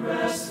been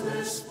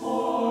restless,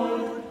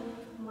 bored,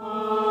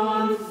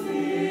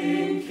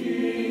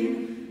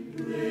 unthinking,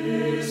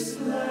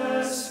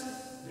 listless,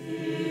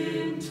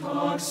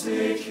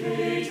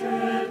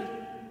 intoxicated.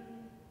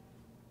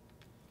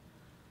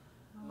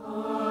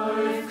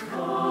 I've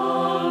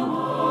come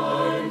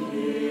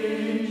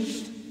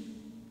unhinged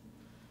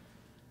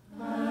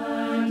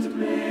and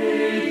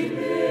made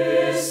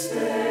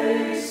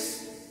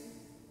mistakes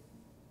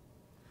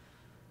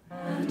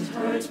and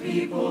hurt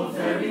people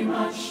very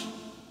much.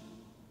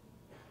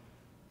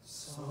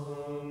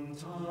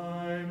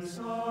 Sometimes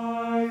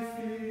I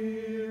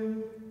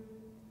feel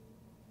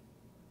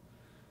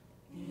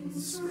in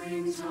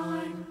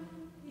springtime,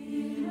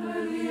 in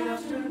early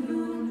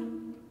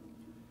afternoon,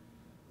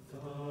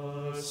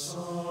 the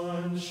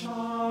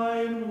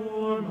sunshine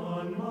warm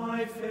on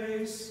my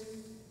face.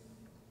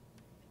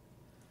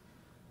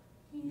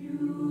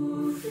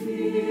 You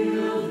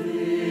feel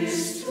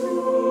this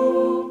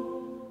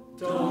too,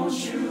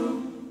 don't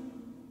you?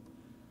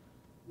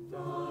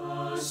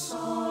 The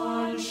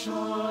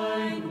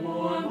sunshine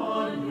warm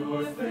on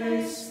your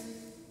face.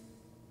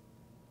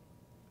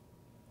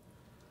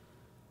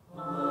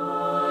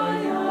 I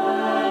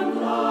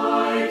am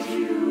like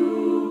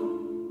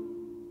you.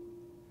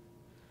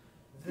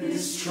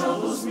 This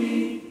troubles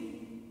me.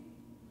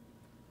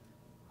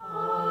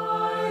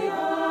 I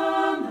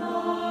am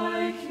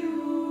like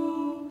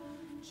you.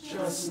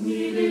 Just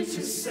needed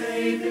to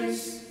say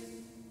this.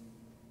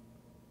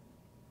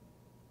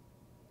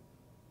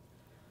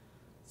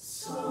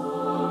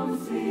 Some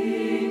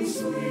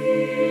things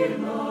we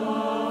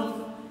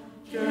love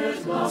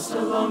get lost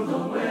along the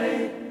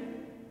way.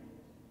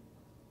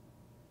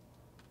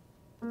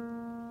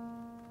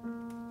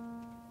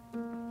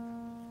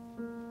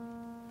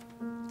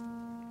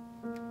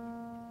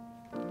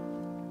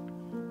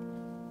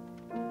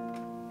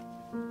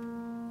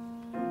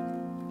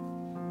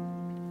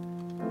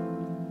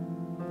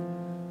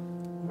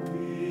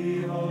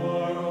 We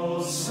are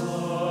all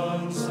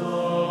sons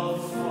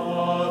of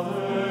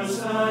fathers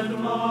and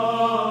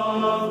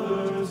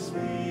mothers.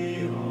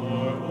 We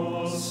are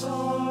all sons.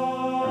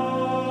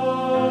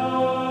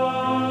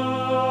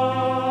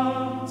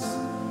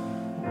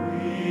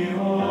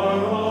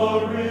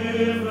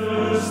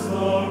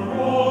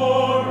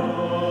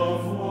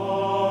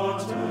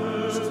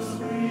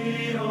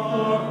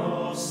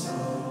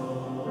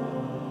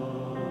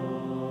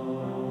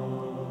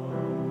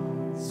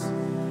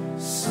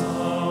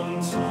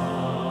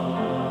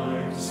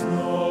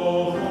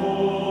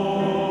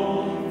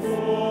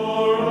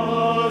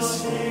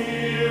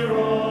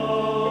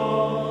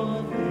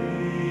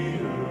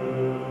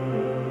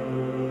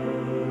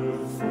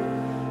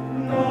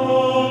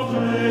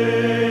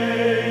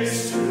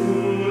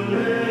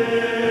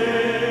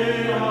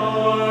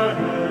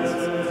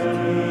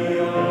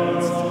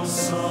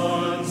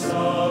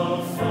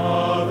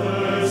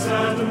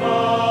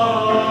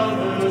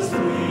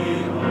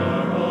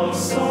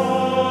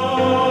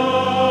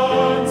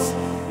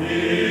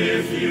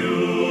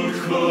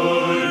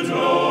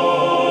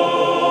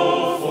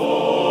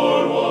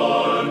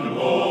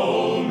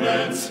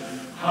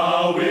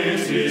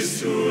 it is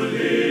to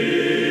live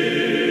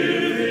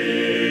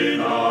in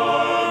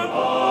our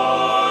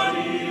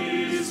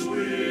bodies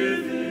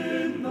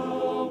within the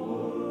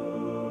world.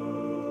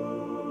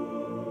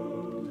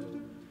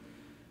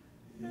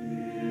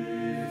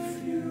 If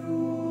you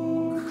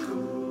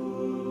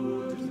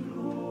could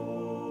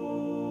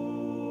know,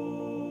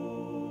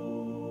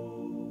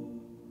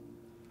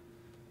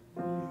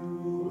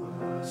 you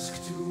ask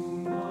too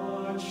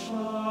much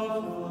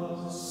of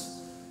us.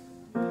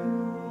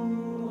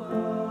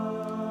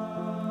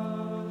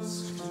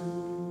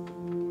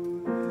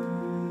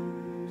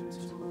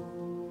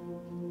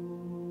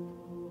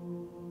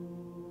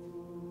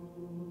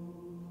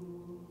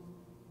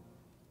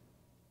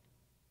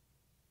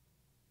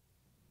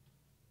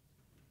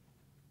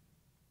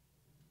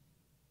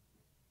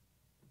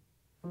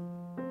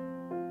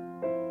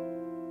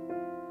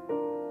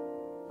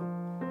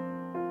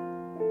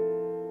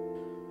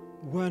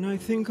 When I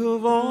think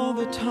of all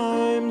the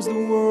times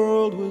the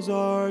world was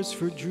ours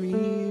for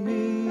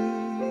dreaming,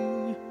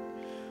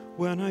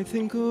 when I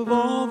think of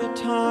all the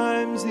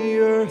times the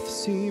earth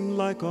seemed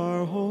like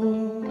our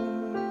home,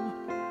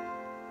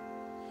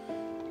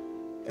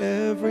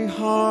 every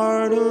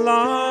heart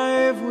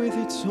alive with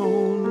its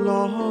own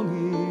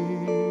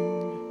longing,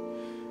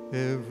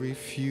 every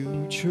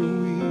future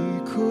we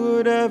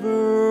could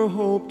ever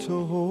hope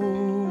to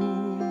hold.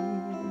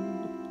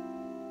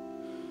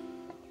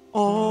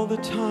 All the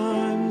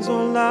times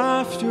our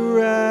laughter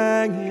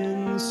rang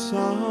in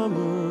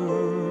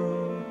summer,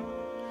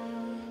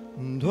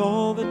 and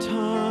all the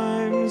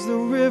times the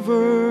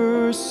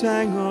river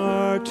sang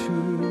our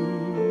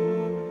tune.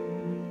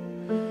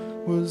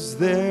 Was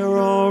there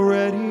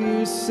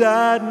already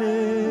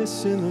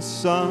sadness in the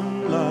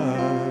sunlight?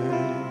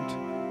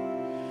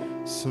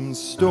 Some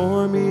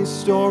stormy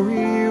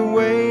story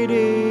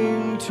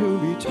waiting to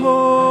be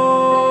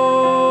told?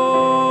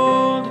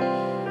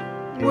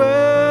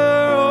 Where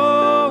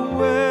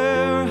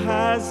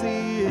has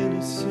the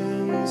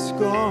innocence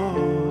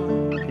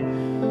gone?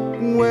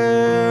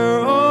 Where,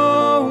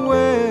 oh,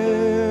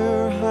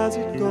 where has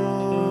it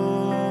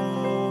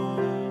gone?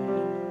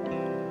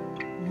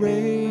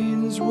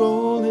 Rains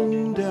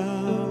rolling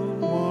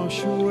down,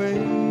 wash away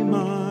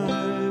my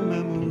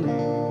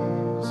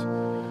memories.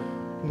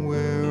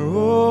 Where,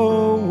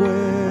 oh,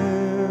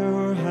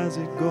 where has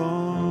it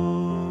gone?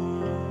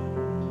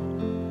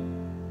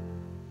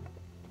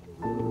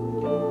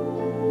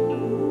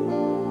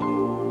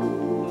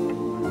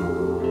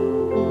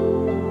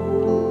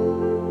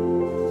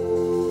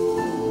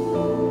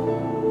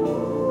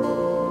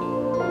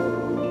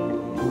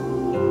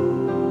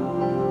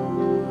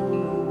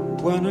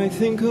 When I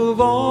think of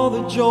all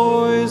the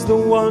joys, the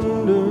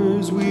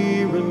wonders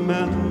we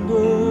remember,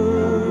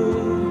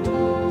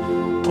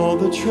 all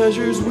the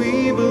treasures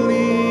we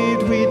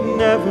believed we'd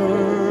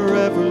never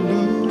ever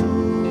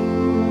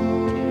lose.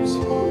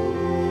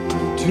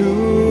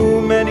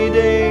 Too many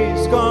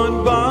days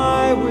gone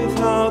by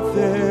without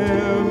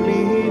their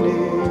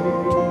meaning,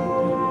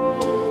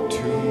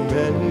 too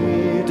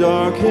many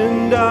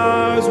darkened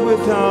hours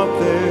without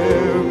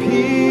their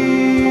peace.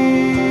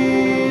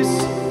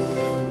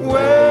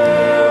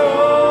 Where,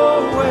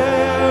 oh,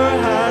 where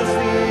has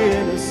the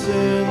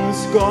innocence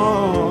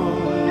gone?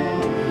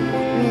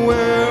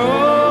 Where,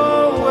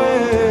 oh,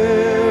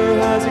 where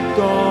has it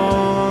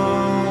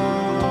gone?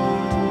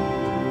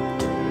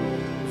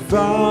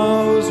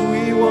 Vows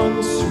we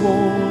once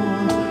swore,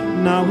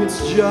 now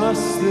it's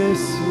just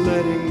this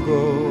letting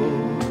go.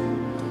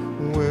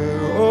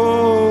 Where,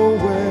 oh,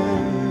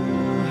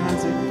 where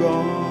has it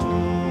gone?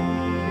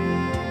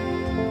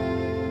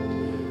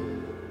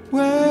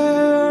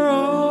 Where,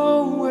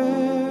 oh,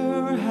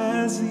 where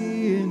has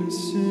the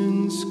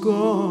innocence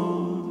gone?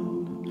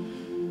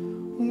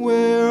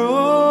 Where,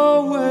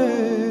 oh,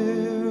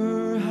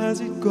 where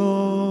has it gone?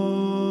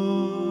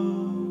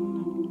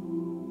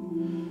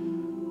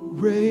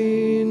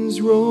 Rains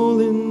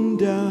rolling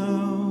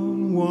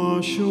down,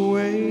 wash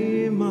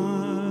away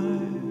my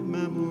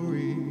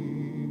memories.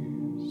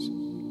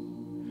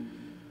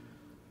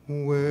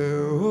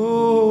 Where,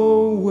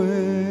 oh,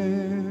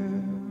 where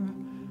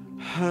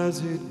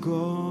has it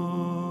gone?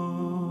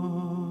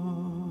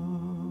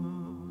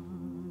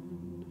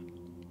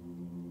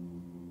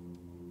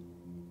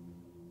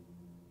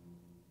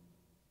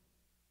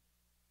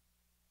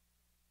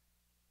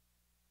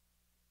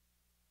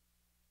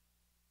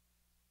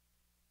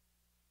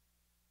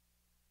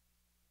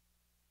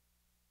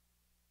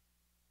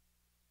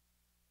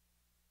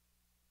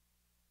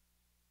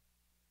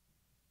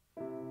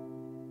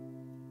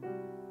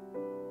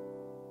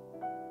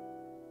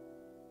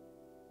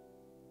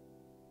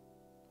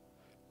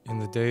 In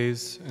the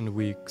days and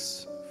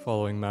weeks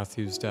following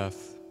Matthew's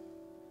death,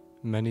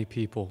 many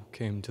people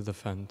came to the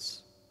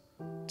fence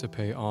to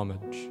pay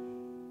homage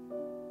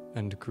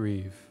and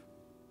grieve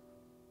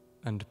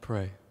and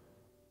pray.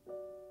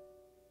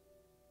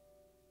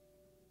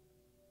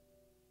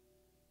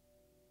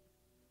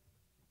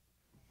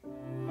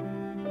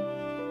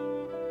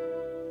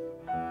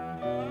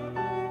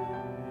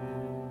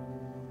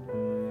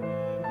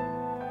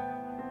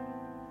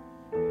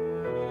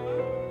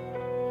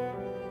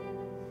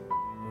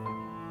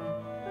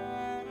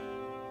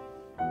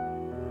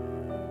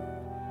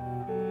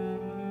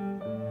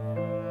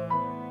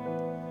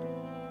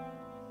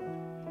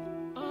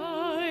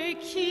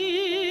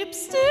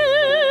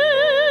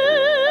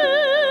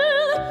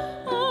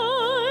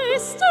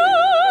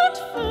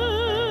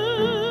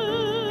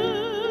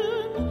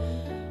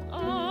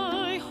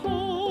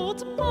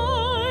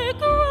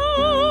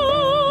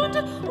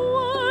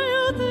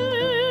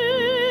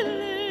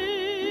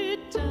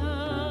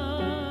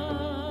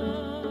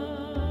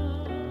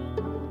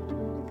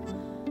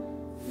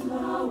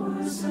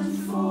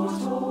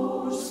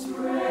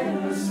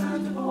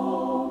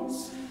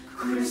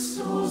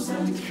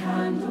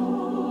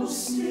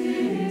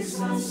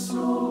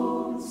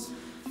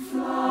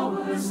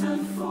 Flowers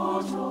and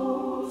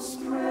photos,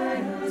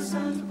 prayers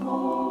and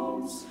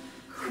poems,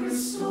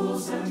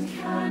 crystals and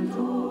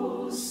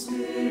candles,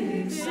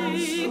 sticks and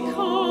stones.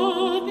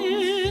 Come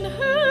in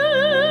heads,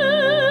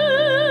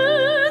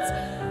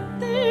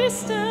 they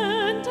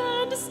stand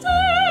and stare,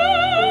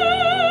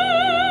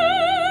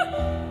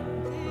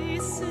 they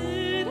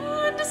sit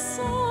and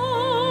sigh,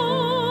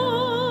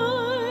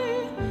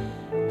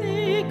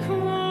 they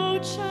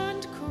crouch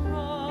and cry.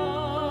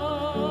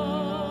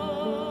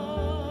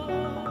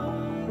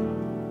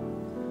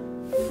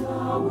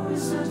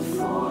 Flowers and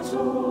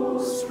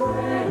photos,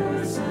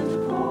 prayers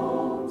and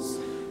poems,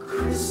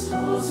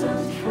 crystals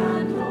and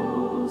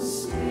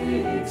candles,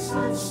 sticks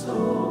and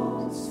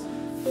stones,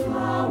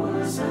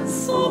 flowers and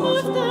Some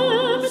of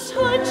them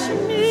touch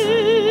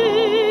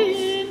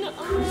me in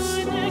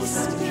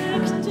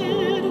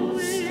unexpected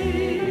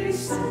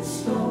ways,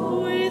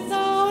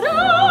 without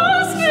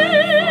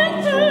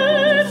asking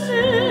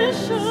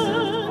permission,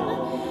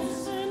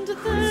 and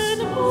then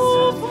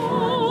move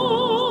on,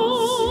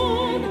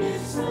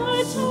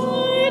 but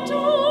I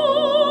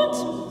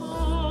don't mind.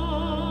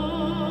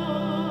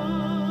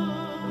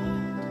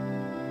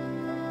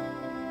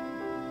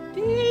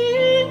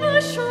 Being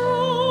a shrine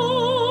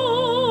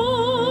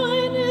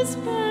is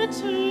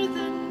better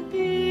than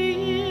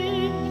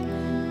being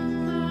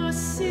the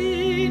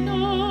scene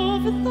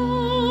of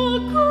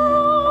the crime.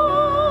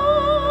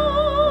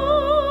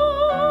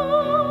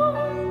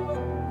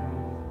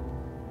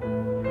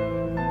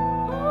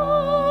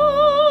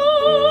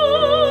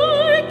 I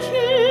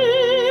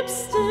keep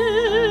still,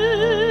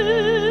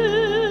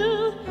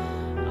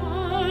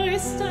 I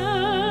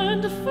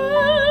stand firm.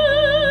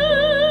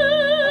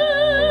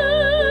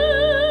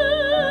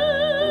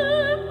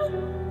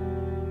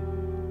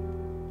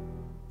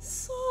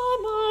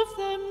 Some of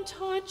them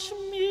touch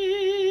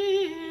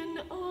me in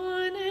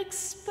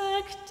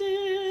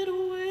unexpected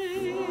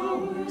ways.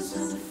 flowers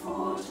and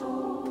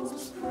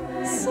photos,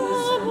 prayers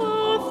Some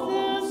of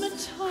them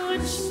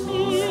touch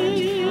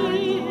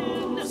me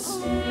in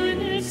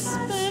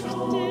unexpected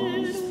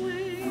ways.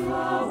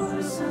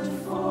 flowers and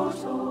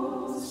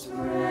photos,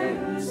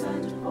 prayers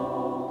and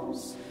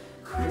poems,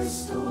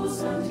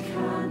 crystals and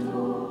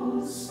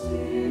candles,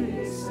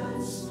 sticks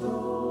and stones.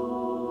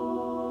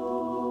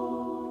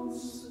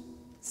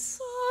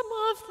 Some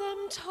of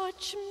them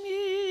touch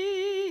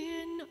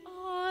me in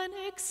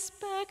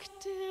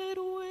unexpected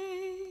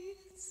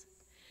ways,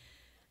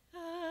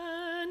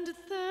 and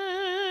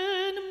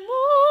then move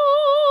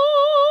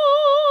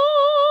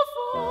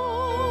on.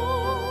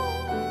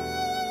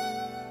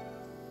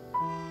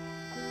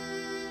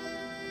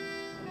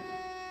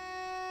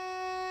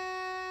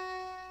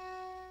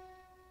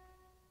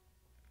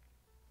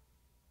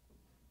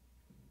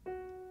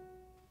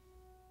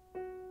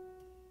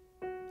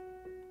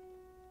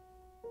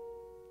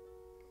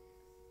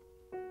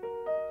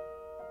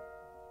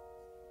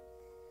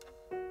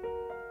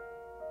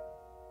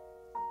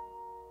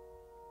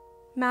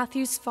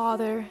 Matthew's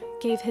father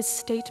gave his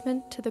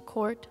statement to the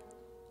court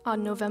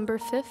on November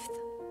 5th,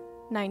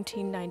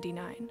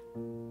 1999.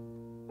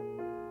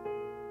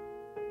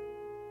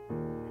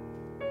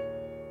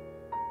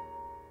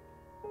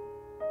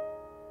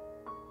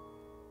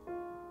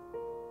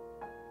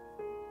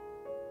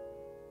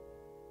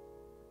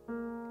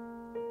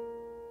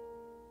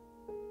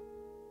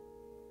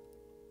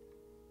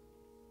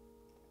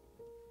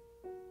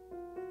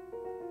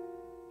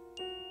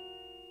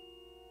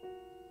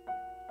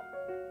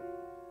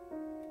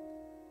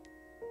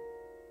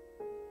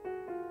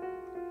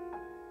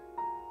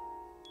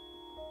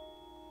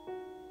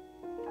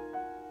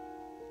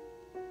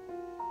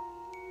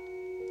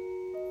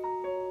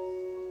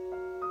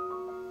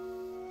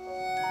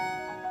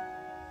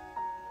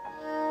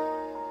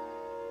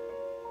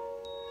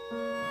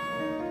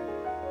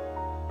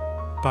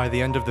 By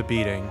the end of the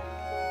beating,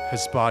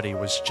 his body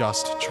was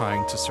just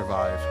trying to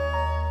survive.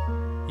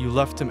 You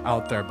left him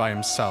out there by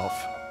himself,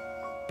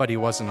 but he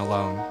wasn't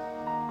alone.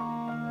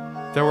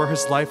 There were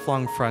his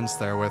lifelong friends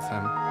there with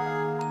him,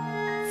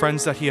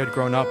 friends that he had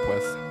grown up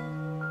with.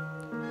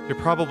 You're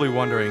probably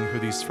wondering who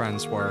these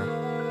friends were.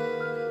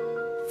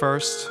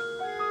 First,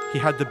 he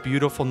had the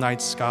beautiful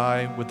night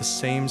sky with the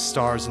same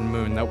stars and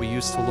moon that we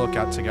used to look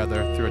at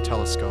together through a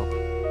telescope.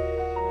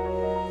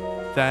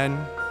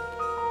 Then,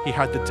 he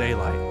had the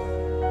daylight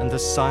and the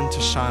sun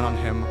to shine on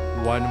him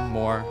one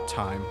more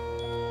time.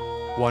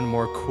 One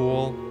more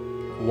cool,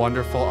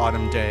 wonderful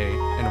autumn day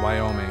in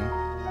Wyoming.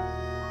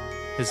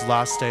 His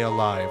last day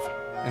alive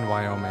in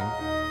Wyoming.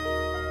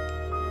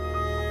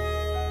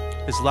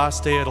 His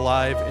last day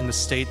alive in the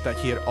state that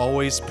he had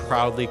always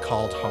proudly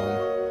called home.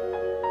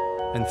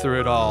 And through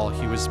it all,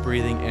 he was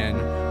breathing in,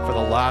 for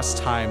the last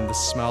time, the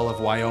smell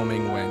of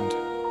Wyoming wind.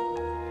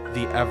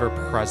 The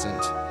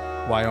ever-present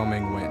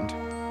Wyoming wind.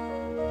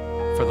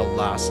 For the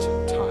last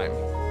time.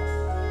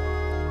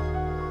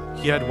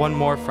 He had one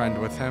more friend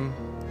with him,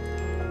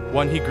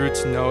 one he grew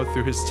to know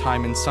through his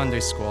time in Sunday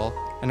school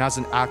and as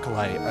an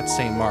acolyte at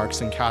St.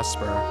 Mark's in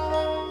Casper,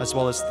 as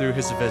well as through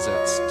his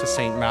visits to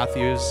St.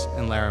 Matthew's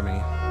and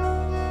Laramie.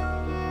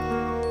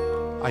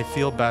 I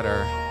feel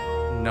better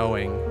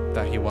knowing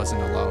that he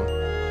wasn't alone.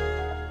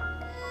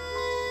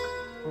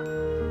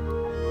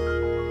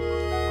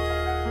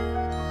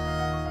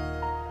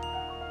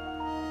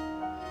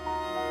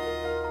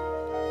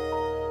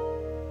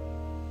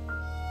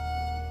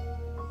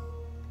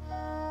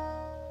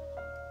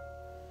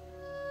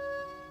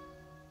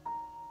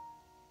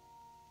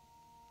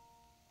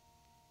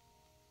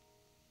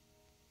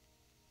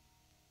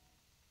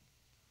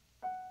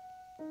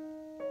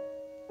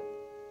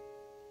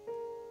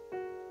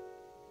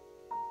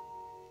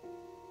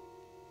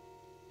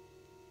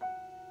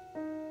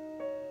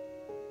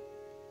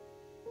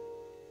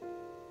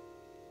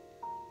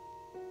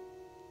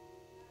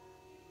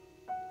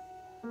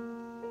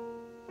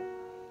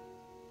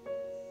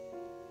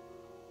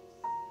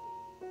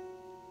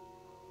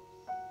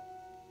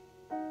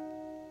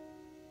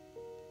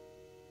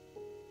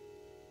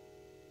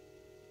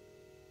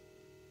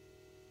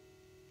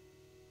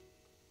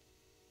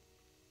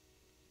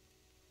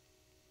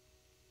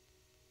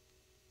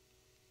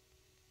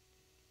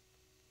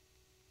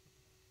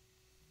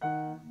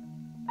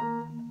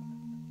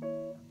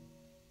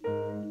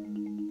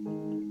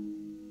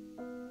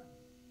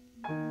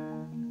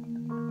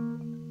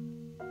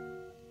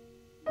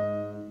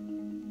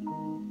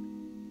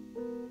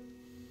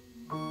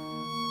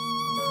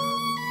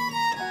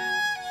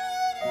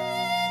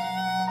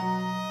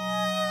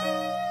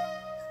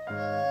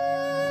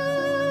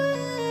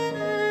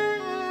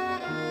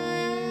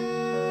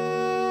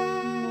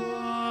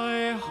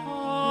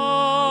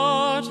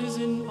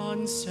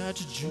 Unset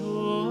joy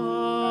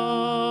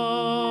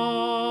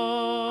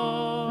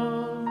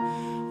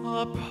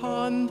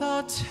upon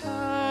the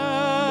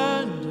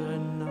tender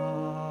night.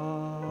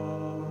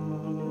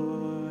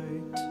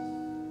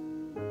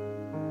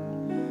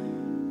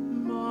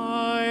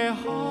 My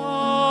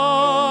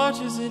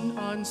heart is in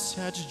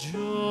unset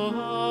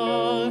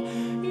joy,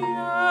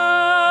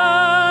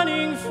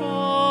 yearning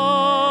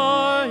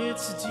for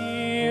its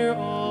dear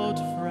old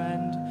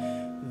friend,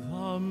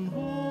 the moon.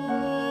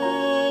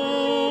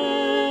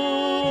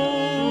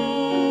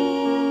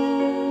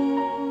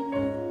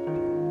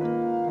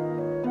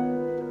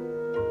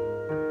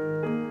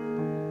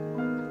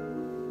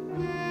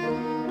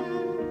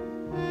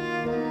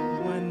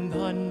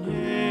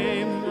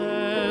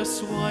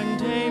 One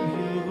day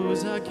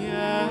muse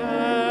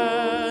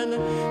again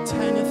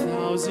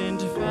 10,000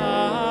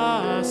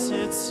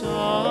 facets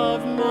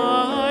of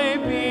my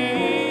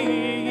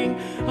being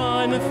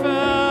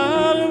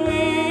unfurl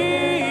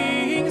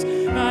wings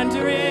and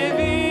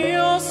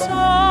reveal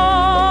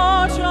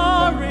such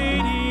a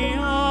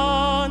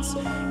radiance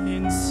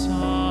inside,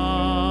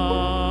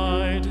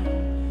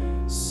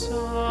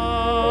 such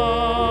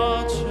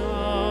a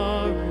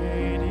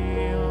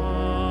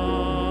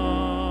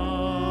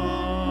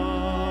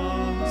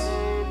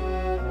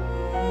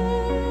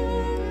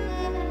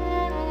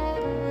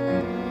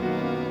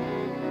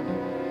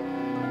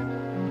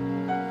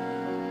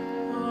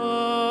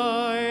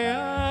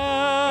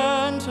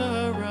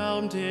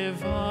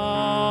divine,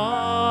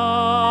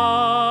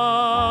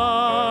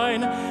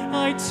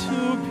 I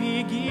too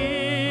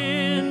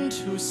begin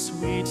to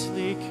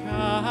sweetly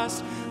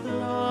cast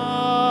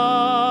light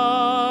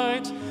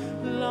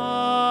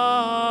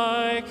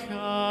like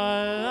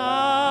a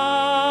lamp.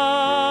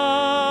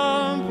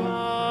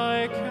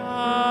 I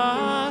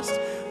cast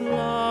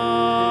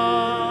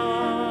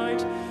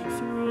light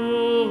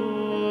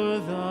through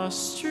the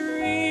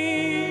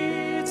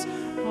streets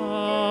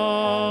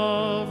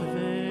of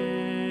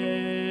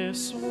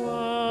this world.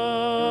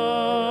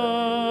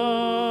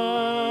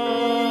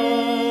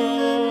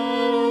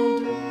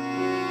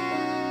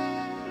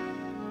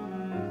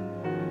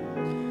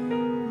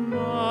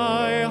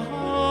 My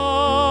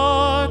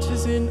heart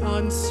is in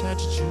unset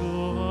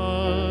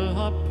jewel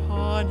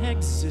upon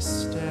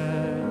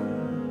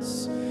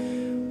existence,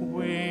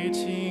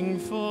 waiting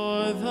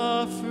for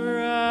the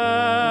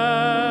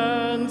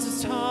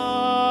friend's touch.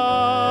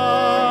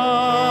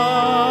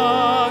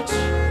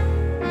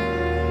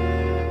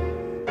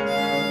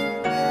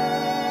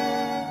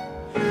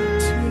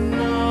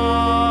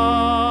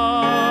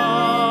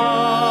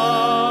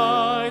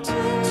 Tonight,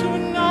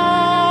 tonight,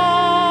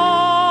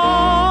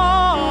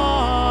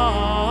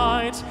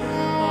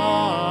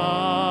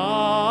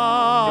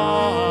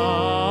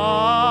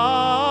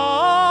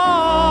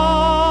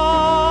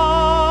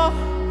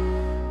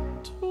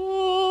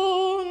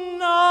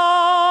 tonight.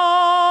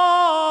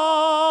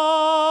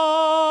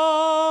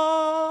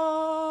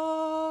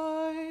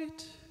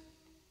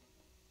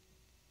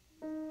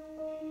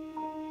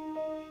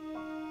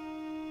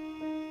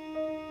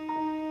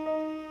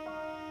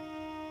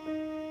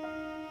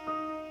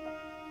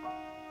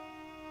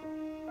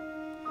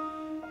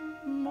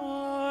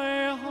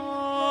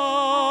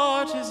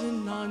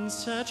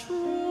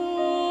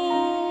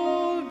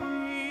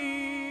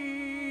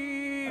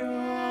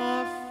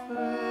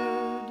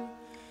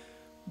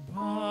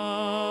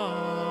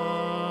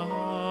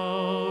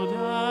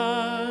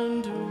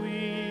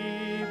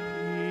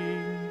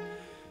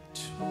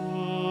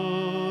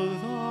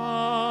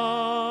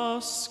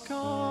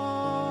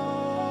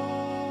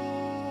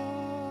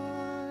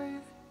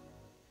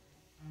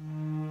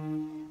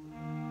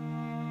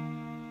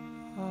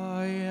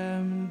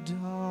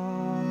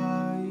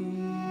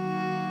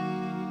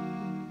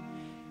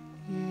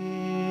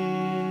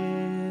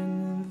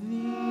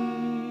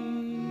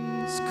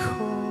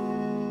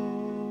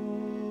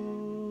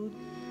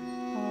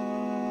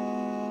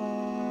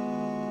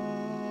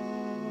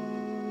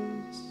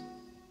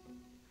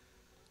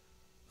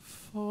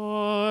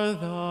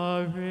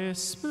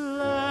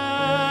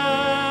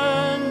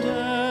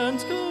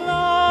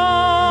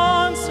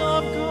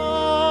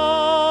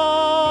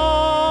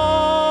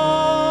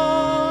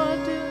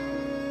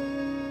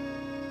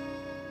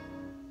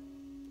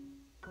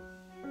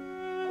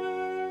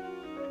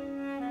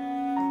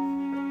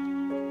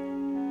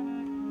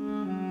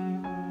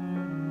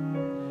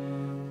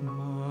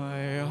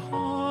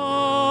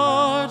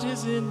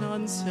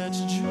 sunset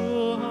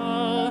jewel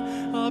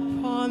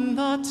upon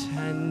the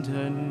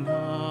tender night.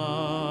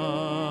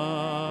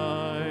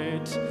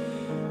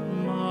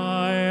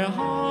 My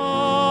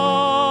heart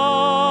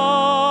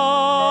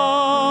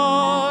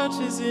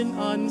is an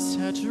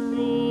unset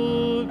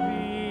ruby,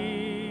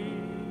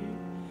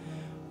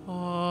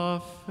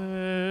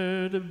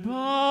 offered,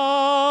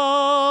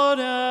 bowed,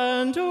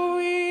 and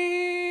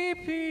weeping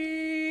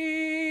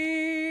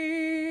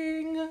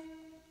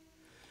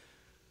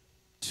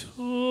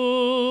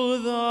to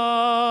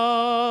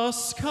the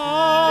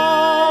sky.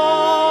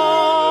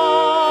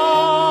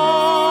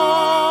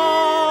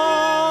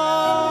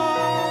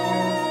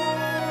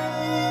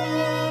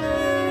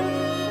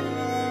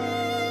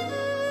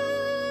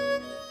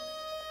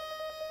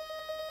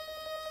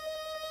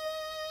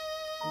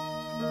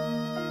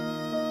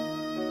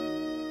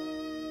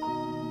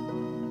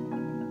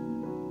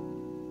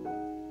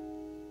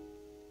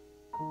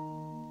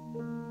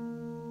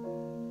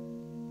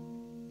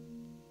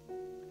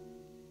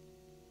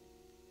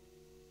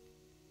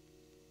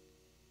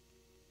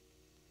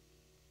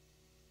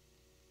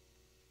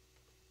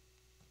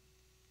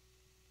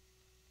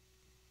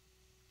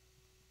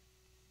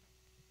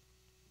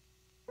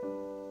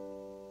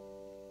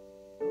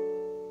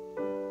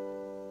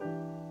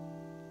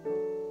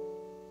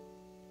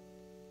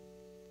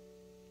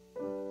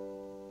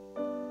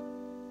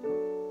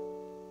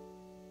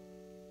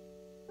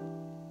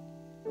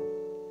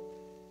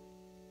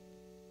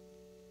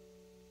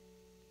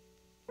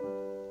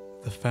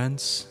 The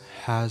fence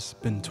has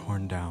been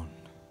torn down.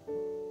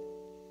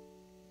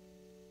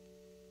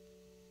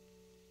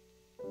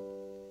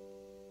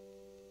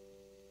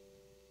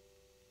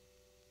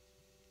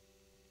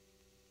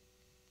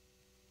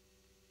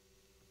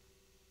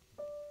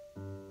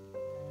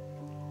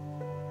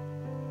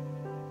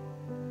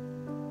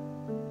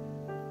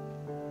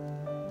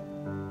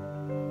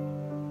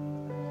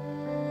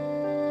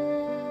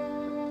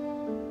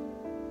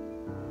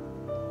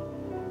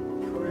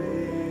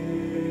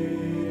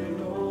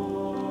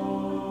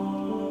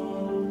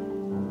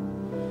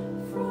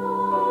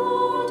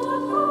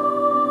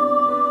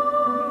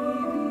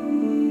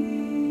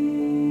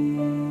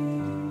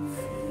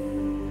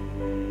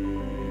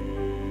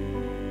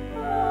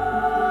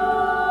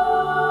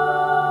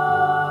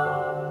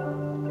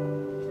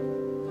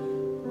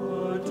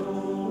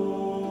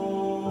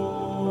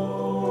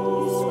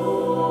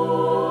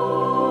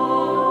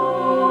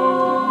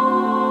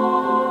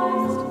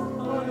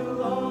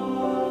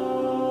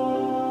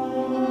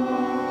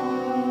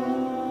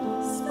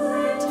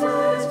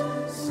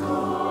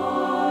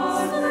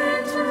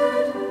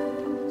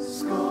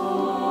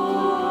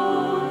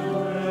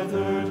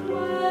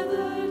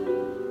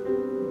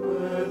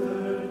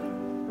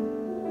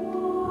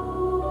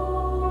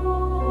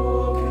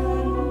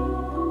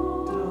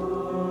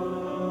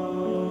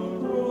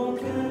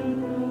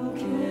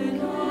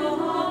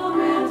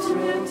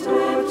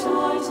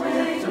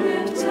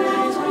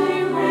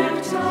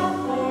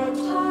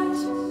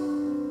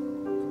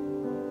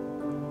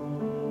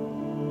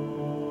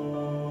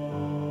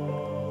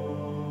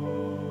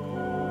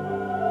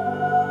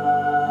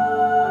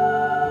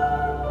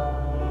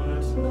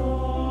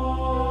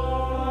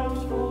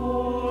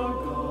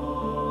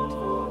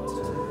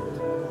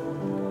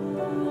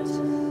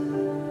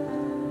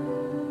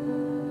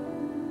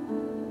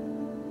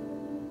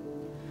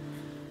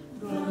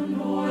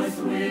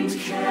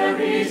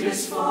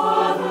 his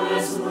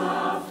father's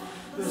laugh,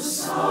 the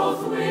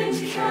south wind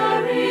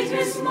carried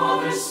his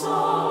mother's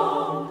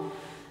song,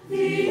 the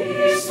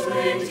east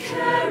wind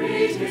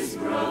carried his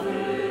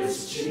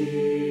brother's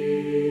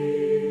cheer,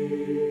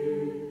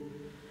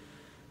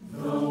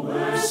 the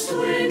west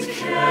wind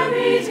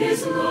carried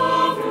his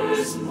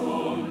lover's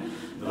moan,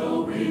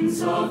 the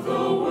winds of the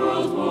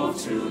world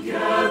wove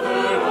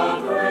together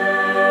a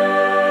prayer.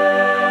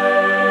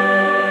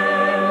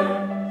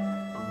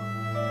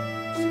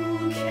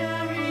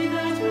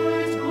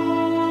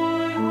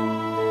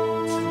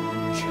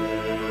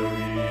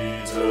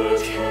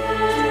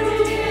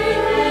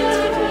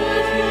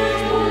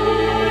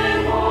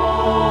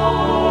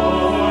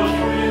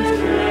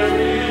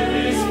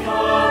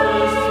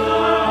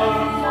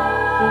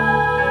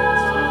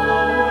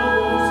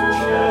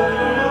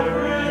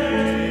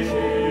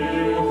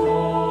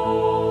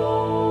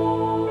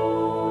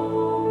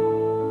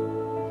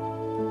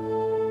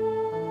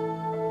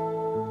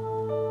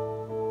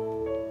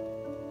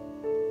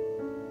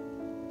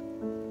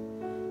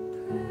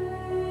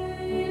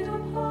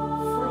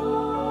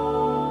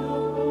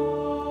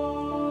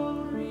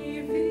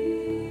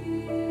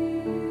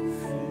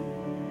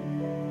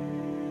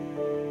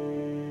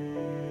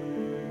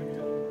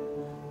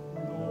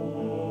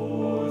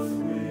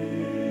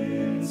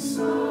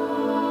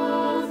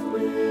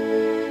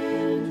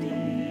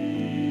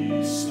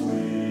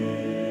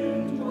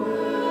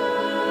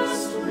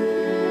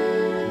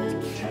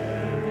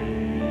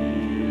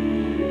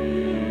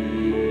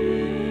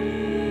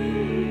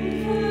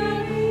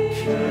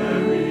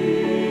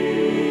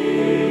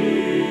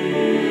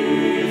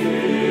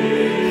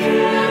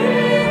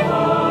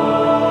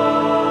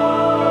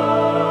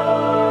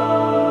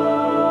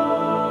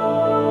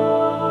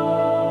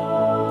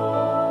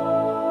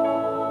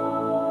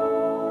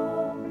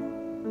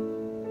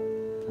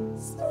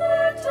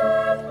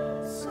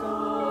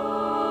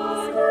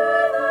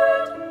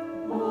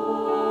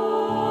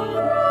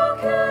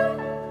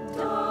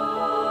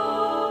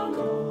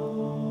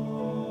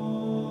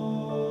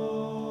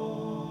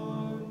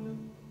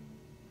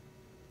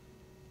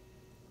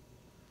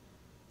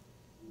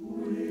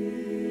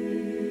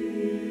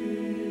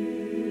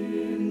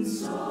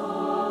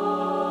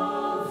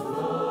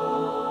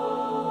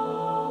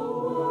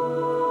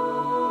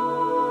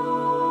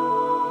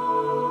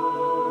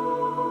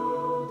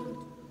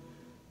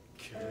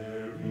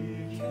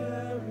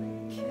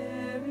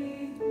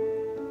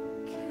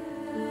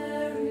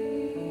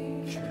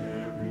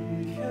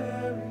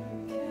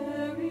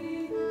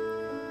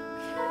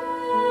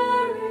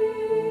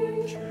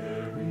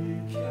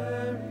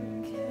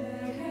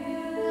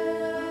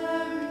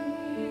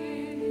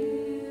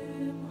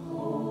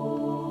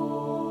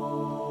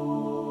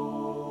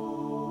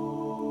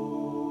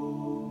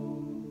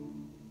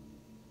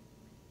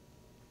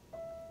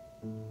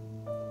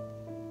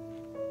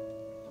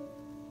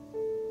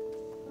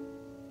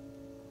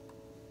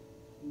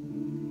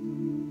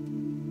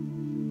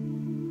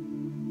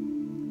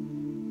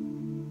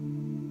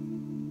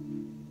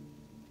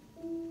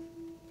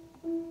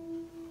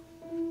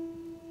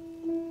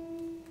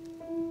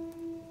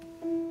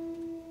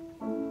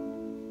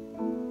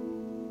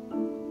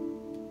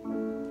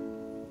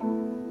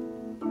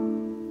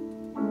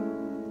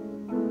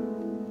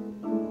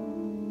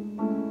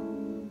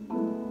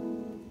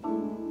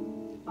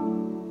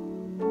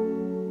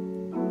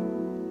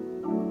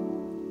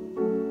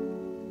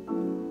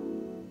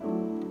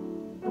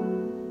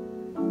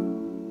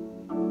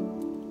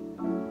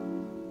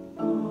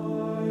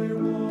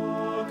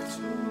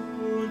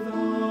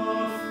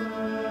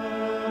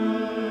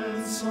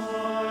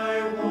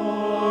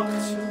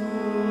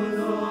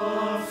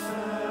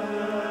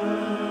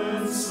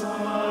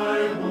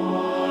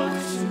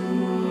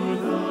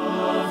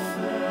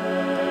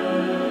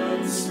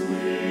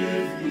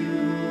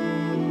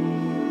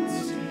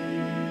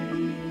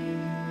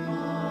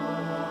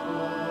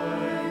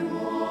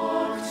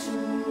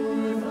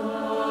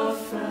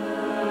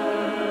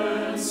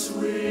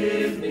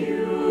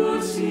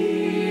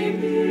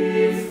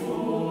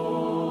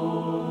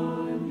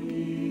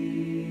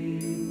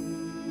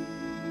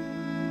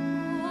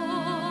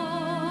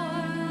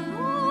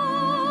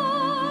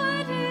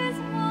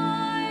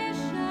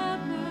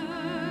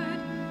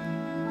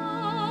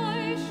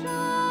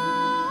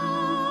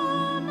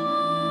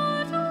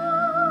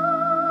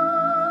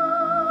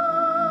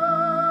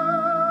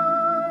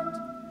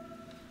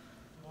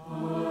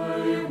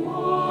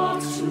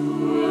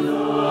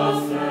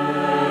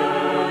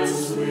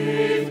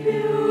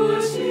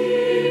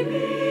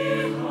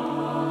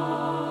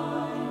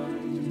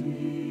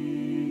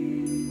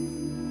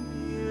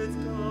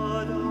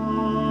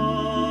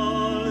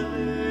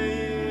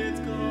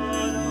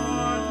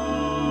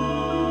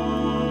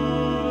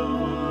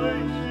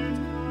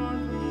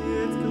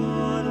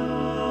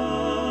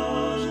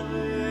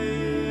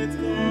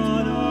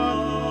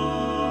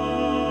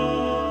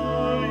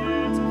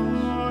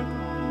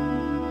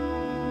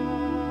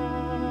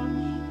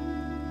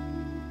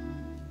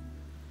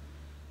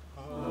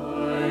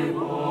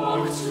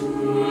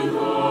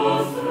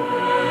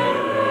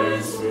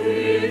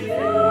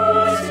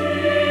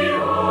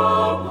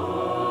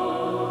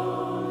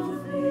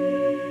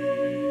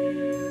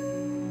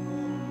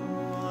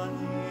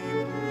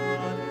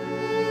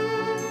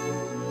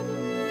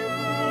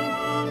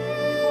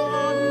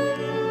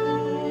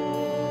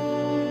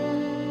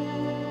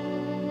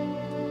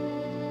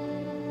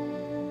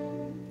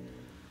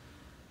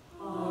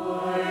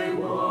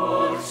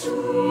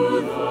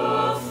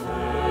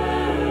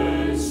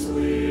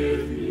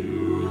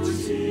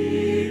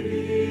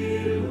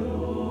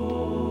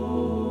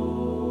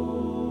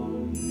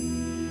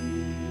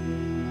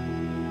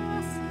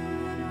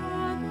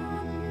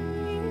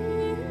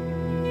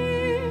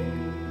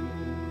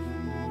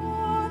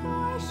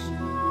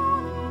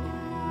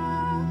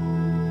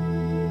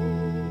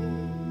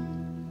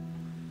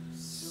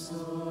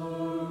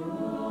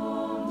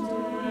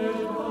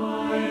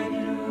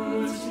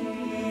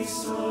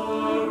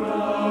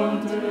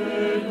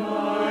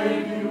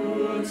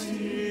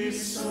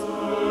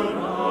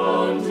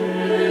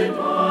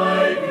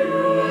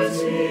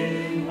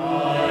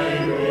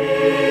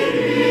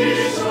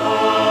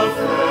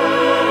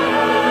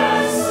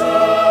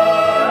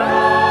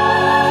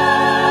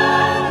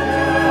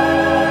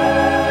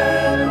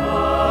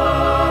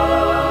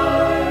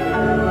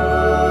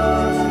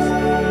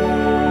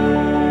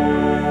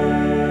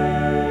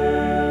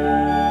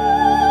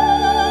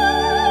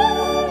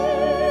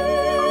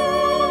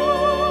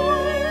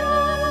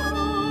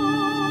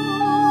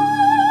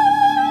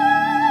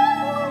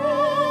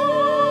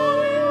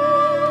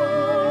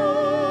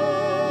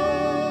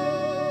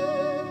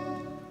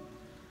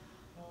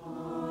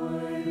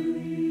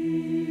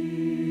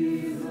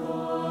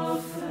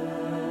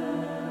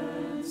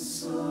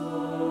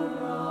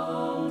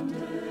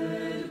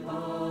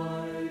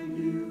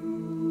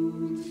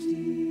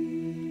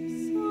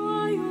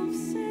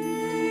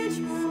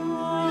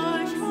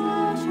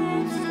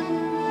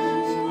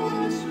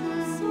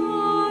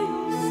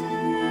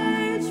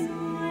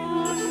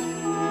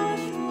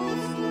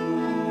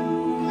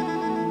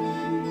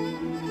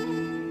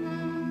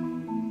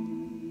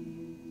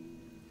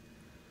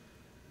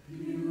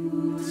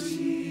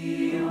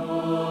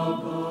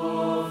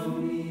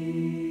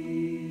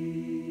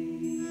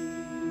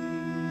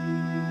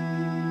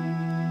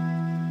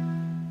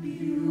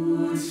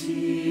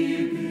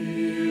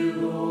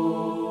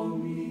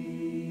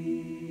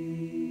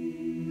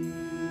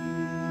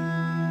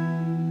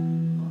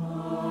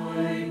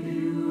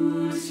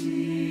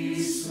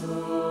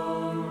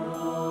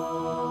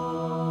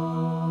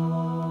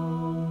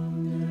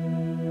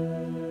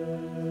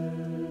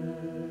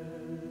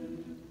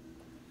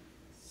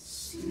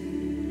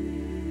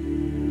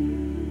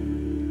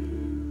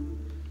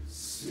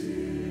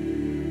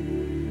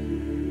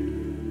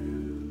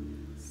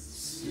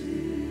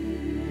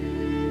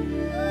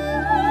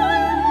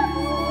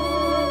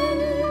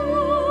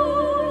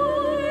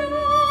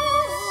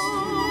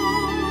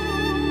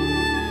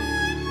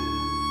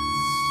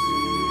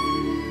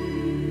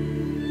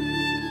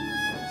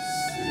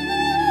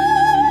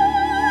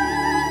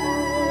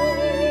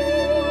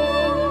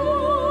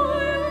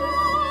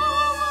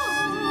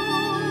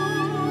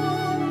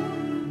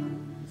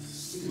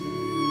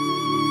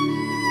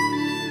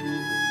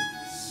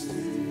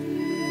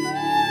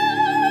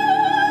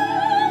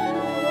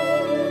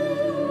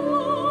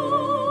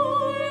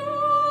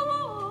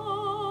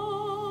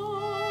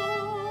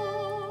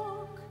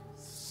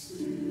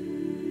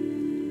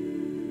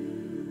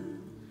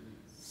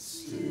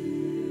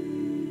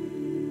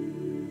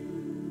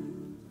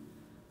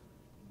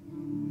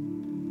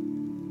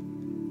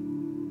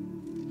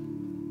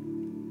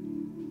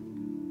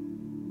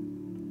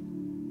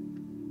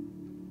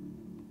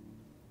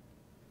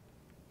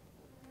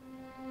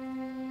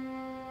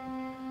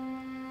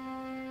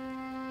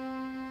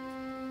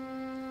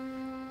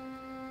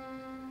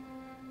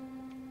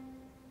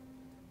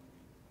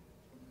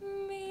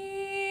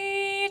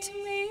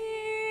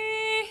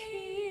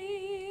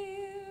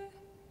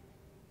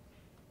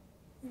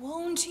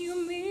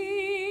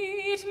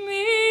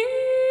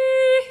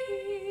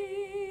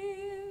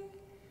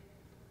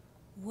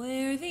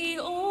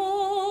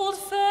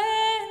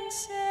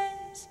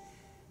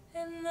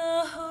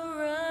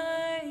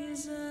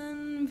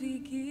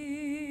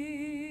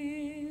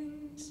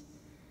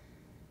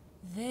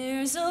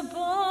 There's a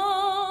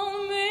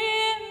balm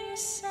in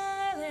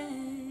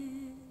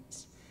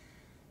silence,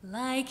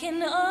 like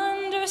an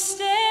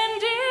understanding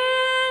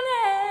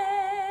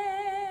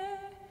air,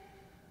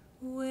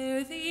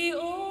 where the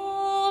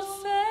old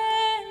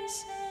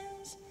fence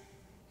ends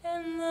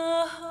and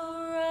the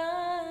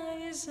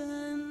horizon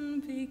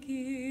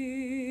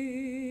begins.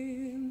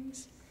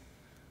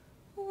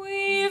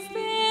 We've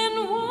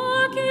been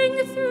walking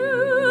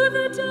through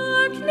the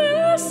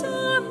darkness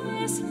of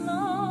this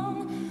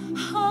long,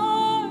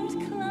 hard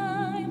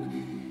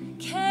climb,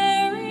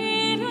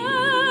 carried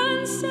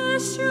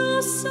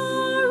ancestral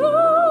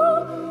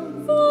sorrow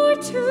for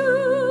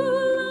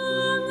too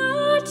long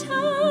a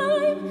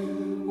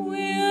time.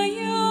 Will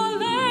you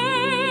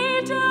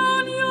lay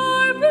down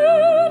your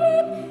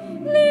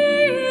burden,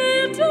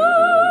 lay it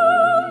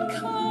down,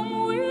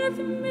 come with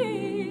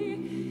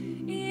me?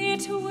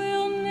 It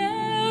will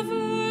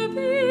never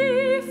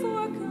be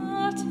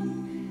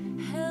forgotten,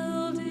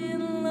 held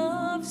in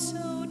love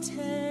so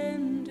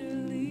tenderly.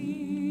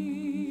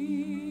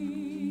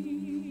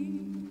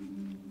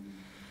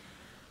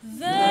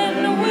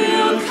 Then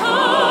we'll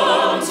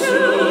come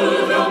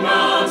to the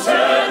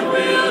mountain,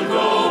 we'll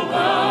go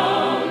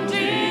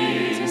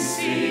bounding to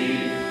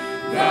see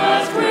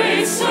that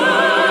great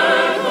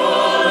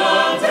circle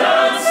of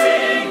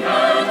dancing,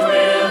 and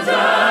we'll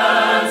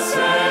dance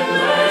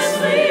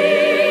endlessly.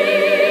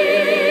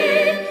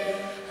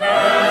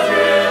 And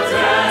we'll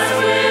dance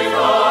with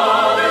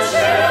all the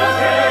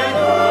children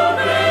who've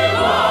been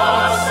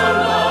lost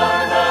along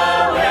the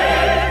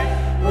way.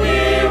 We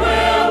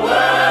will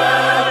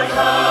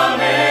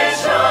welcome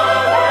each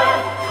other,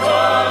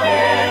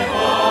 coming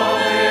home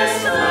this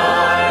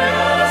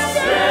glorious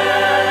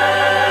day.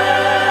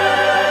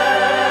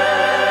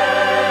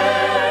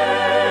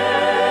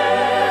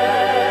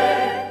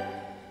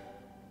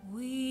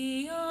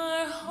 We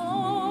are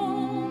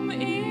home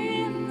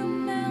in the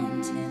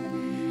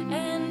mountain,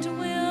 and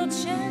we'll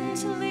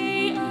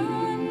gently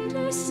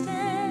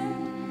understand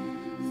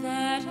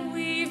that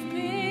we've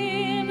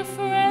been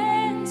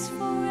friends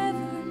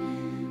forever,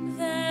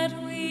 that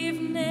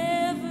we've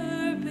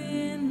never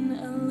been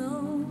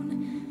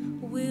alone.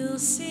 We'll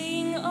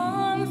sing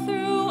on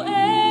through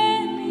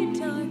any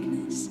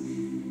darkness,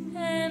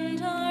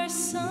 and our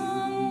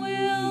song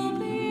will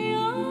be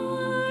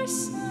our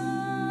sight.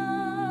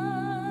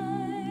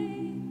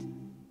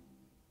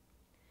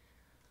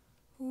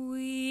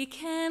 We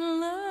can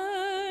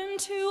learn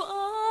to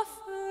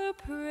offer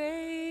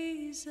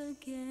praise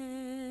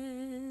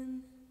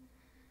again,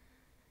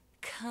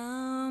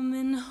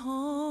 coming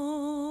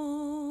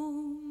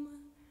home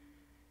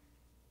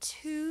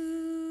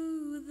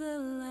to the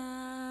light.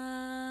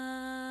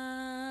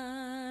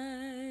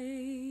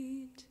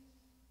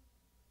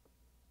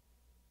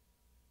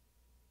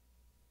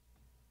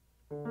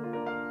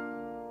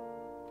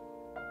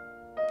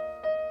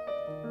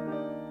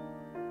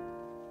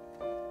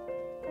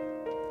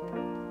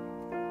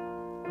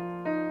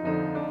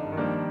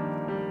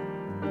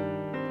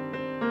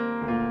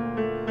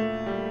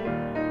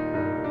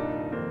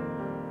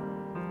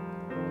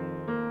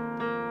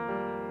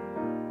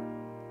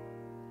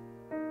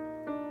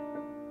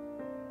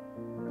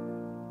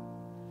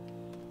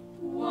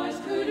 What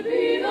could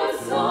be the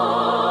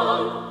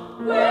song?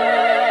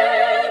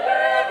 We'll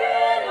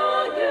begin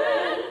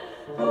again.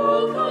 Who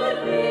could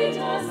meet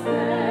us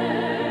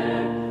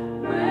there?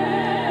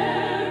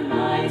 Where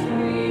might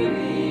we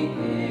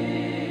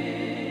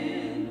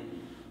begin?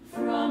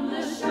 From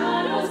the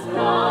shadows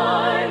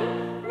climb,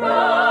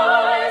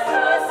 rise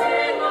to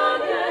sing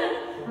again.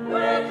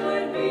 Where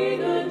could be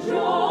the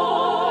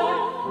joy?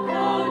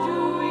 How do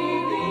we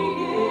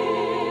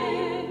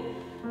begin?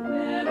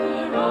 Never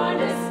our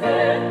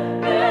despair,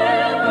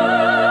 never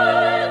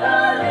the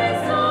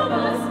least of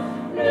us,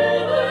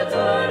 never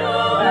turn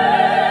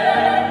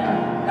away,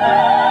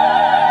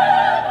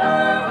 never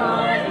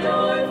hide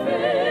your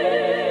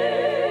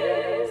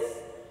face.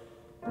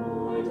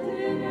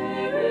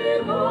 Ordinary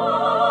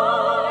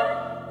boy,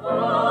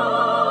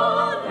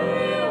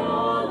 only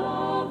all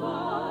of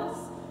us,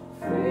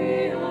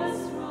 free us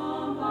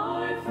from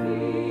our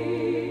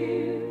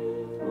fear,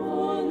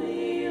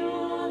 only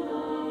all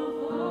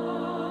of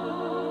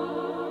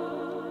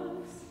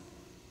us.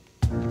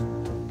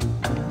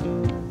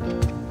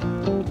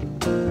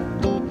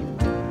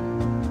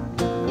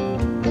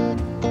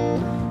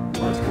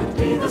 What could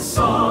be the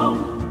song?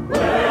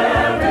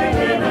 Where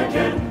begin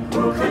again?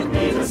 Who could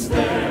meet us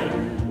there?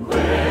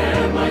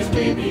 Where might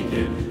we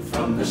begin?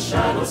 From the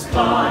shadows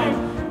climb,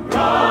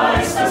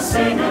 rise to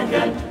sing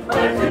again.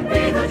 Where could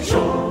be the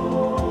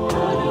joy?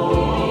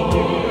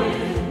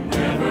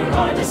 Never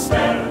our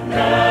despair,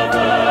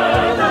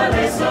 never the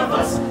least of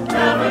us,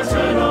 never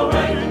turn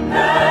away,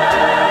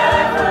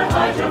 never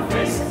hide your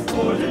face.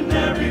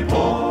 Ordinary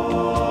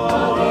boy,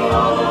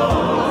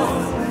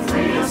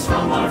 free us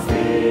from our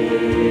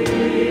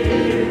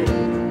fear,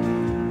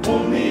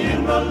 only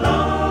in the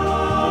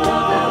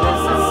love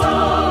is a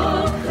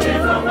song, clear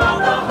from out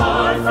the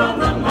heart, from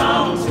the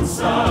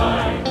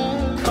mountainside.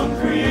 Come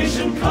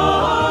creation, come.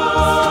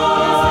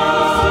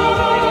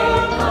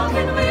 How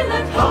can we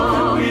let go?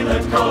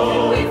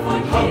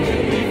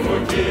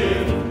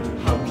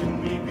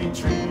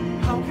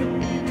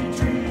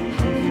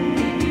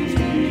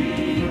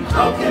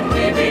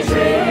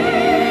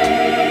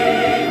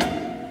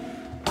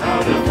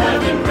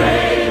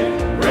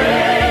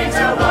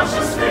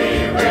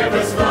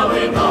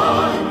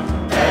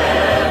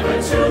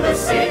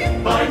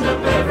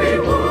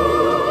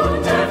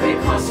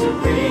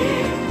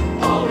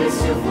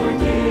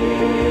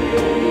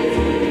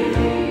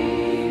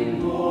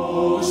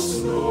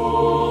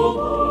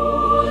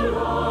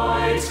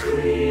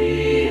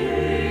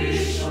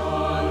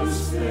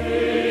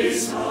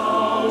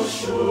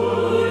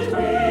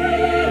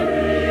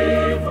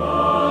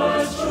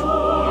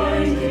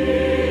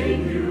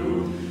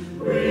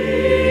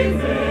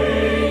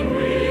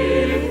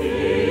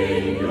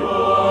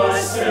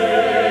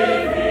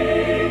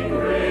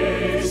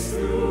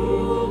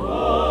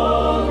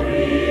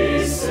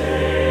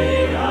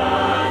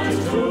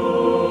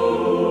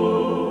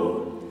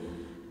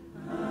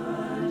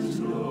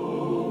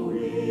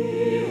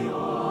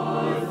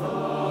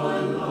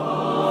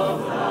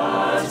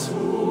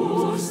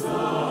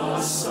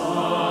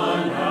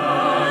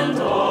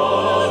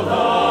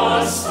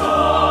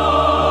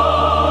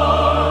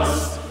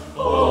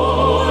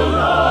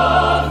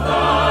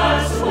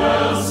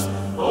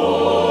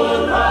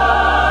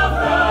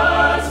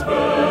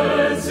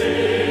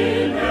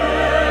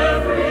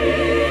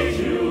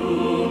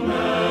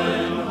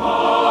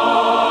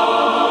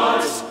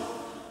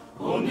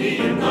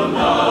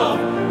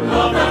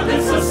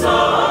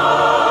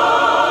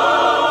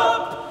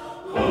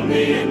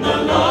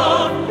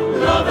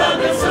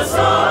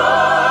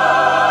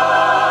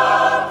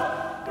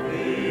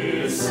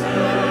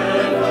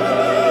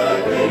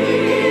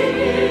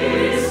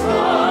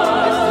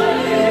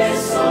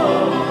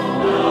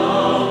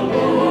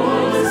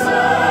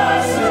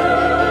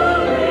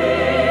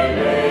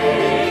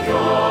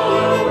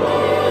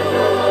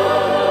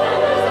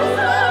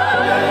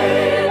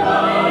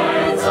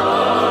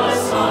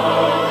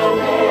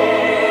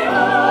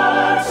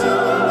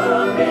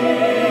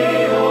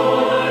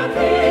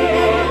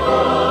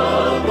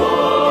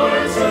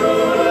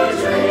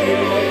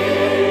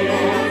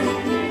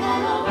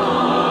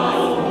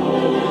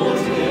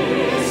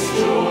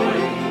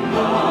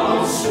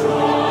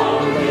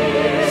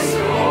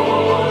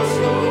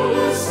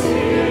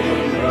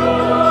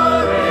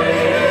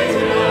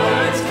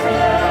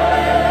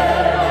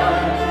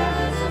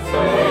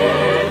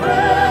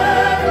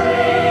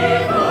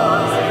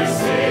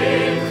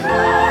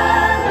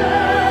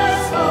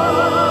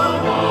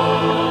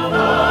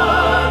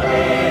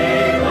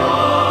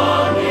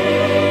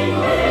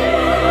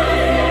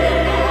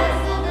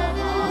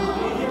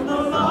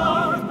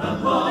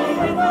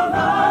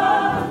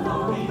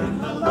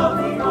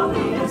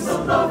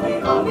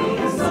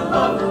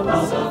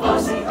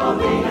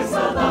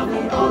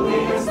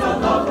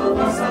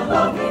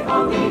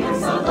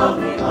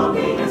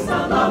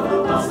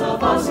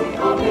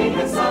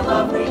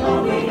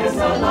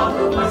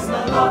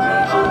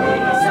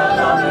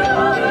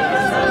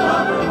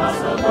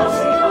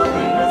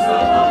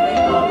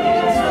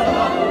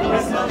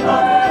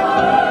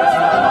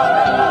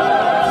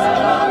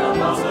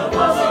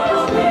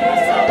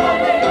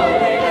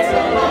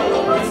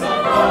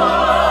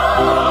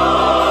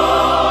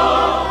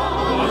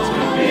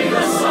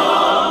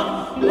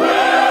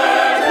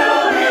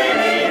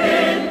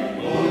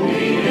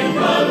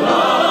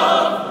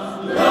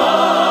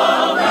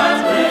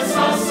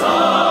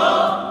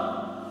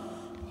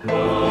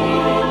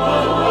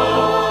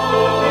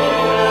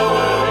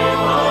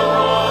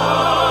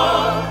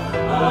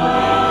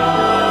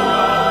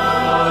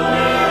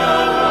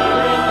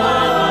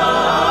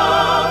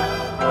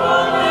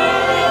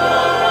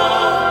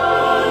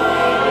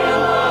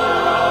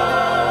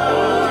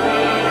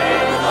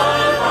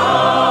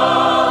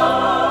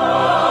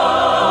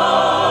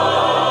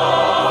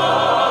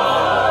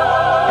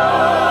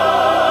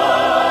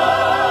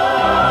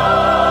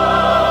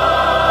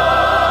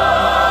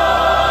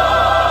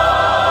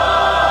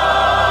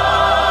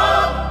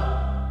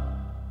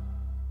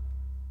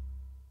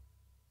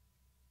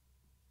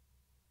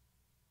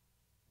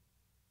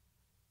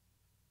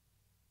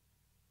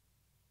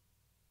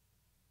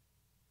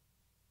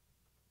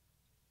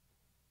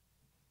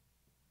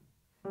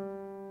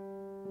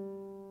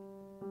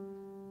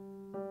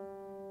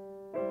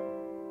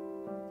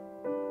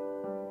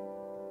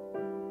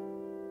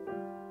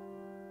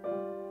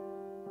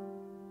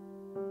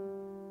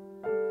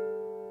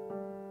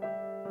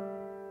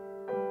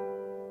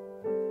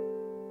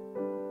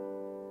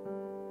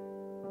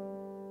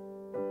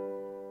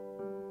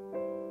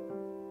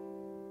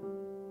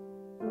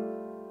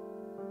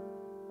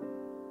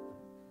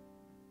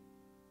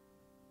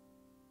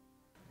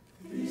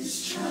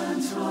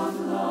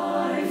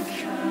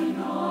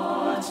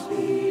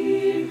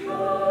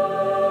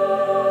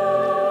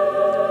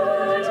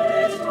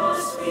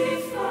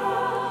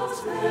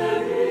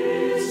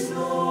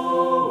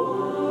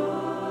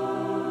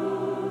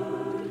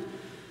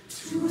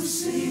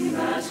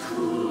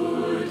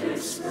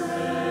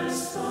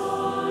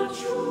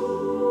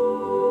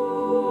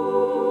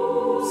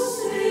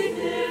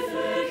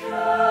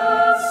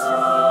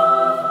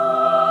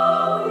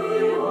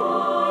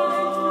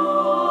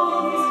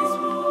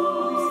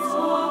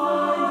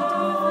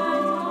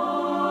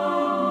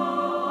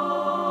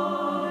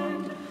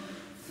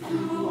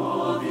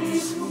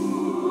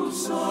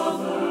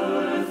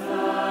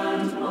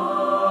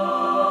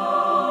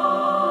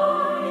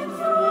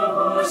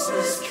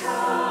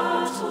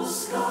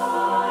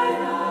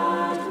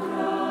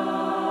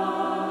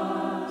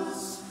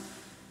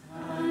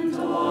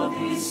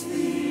 these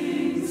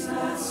things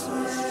that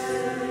sway.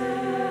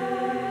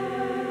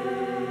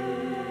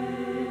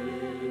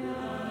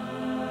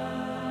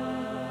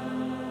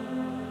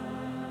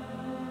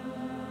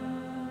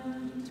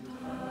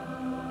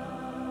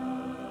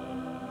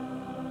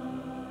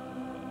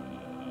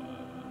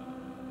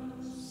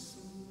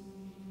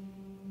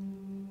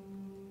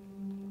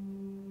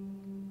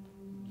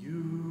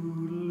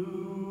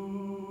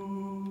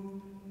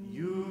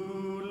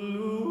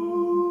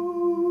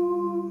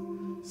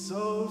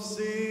 So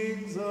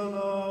sings the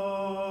Lord.